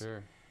travels.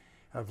 Sure.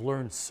 I've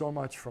learned so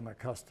much from my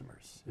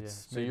customers.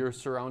 So you're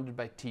surrounded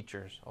by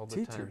teachers all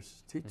the time.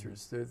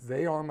 Teachers.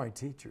 They are my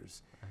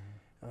teachers.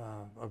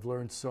 I've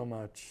learned so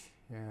much.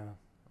 Yeah.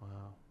 Wow.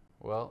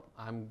 Well,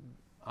 I'm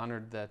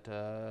honored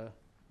that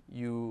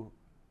you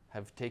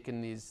have taken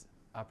these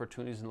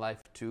opportunities in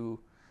life to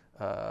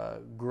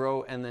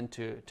grow and then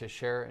to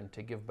share and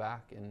to give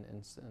back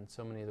in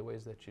so many of the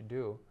ways that you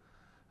do.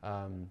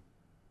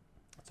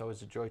 It's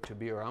always a joy to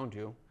be around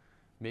you.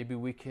 Maybe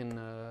we can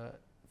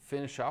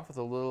finish off with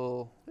a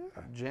little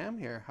jam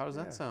here. How does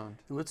that sound?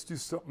 Let's do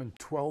something in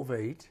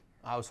 12/8.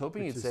 I was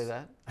hoping you'd say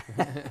that.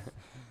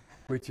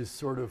 Which is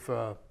sort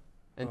of...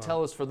 and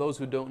tell us, for those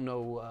who don't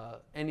know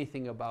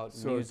anything about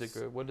music,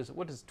 or what does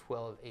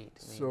 12/8 mean?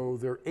 So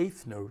they're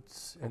eighth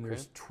notes, and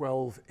there's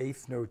 12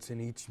 eighth notes in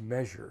each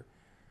measure.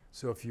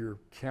 So if you're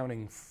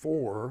counting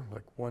 4,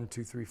 like 1,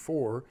 2, 3,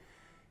 4,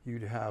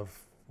 you'd have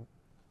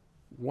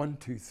 1,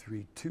 2,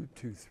 3, 2,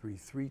 2, 3,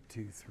 3,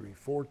 2, 3,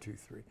 4, 2,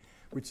 3,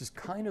 which is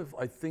kind of,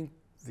 I think,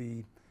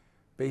 the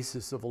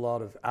basis of a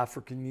lot of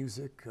African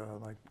music.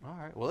 Like, all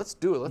right, well, let's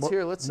do it. Let's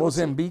hear.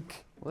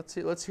 Mozambique. Let's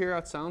hear how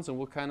it sounds, and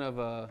we'll kind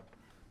of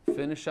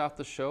finish off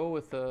the show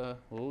with a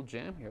little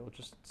jam here. We'll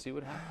just see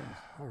what happens.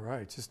 All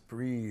right, just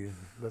breathe.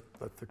 Let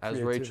the As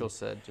creativity. Rachel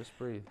said, just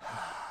breathe.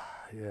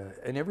 Yeah,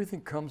 and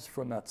everything comes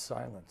from that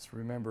silence.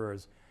 Remember,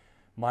 as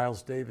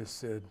Miles Davis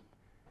said,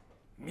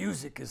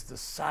 music is the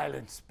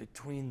silence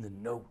between the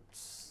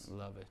notes.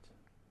 Love it.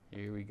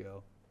 Here we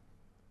go.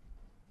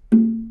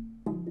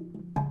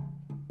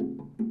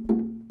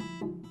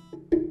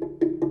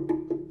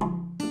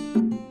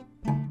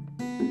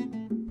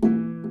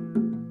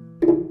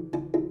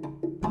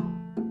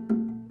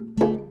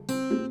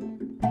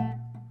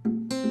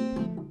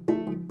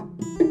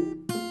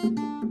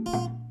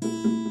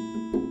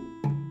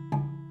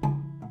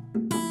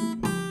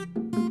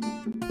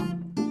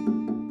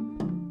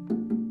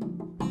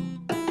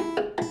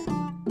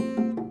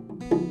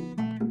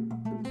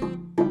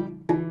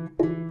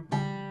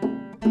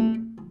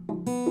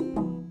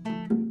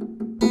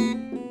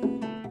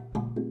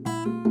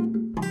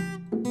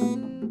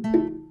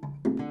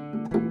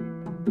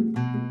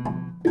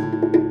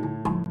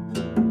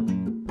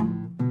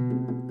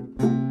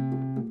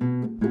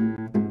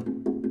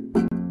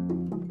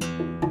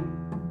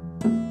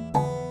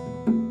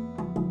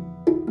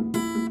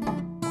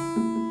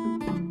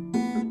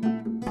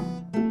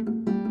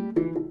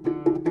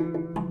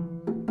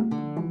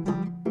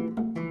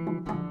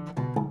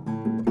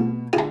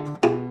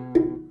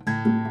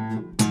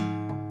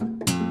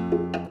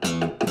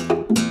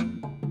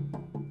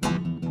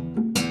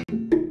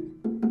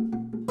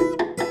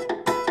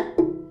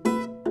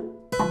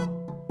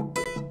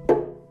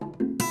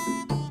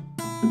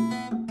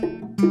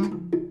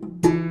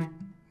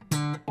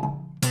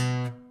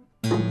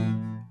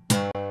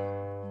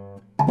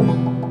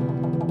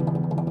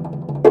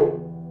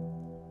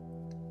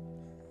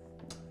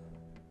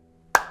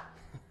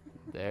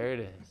 There it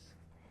is.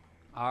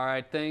 All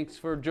right, thanks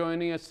for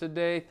joining us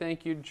today.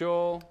 Thank you,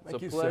 Joel.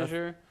 It's a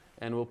pleasure. Seth.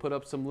 And we'll put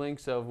up some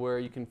links of where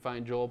you can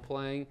find Joel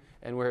playing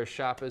and where his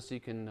shop is so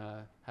you can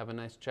have a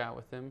nice chat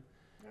with him.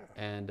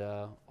 Yeah. And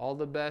all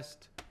the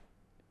best.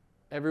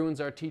 Everyone's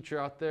our teacher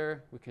out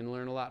there. We can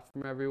learn a lot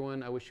from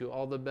everyone. I wish you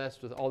all the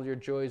best with all your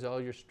joys,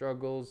 all your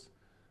struggles.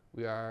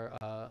 We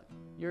are,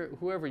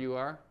 whoever you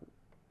are,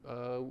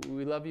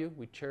 we love you,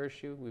 we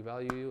cherish you, we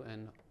value you,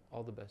 and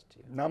all the best to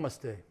you.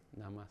 Namaste.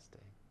 Namaste.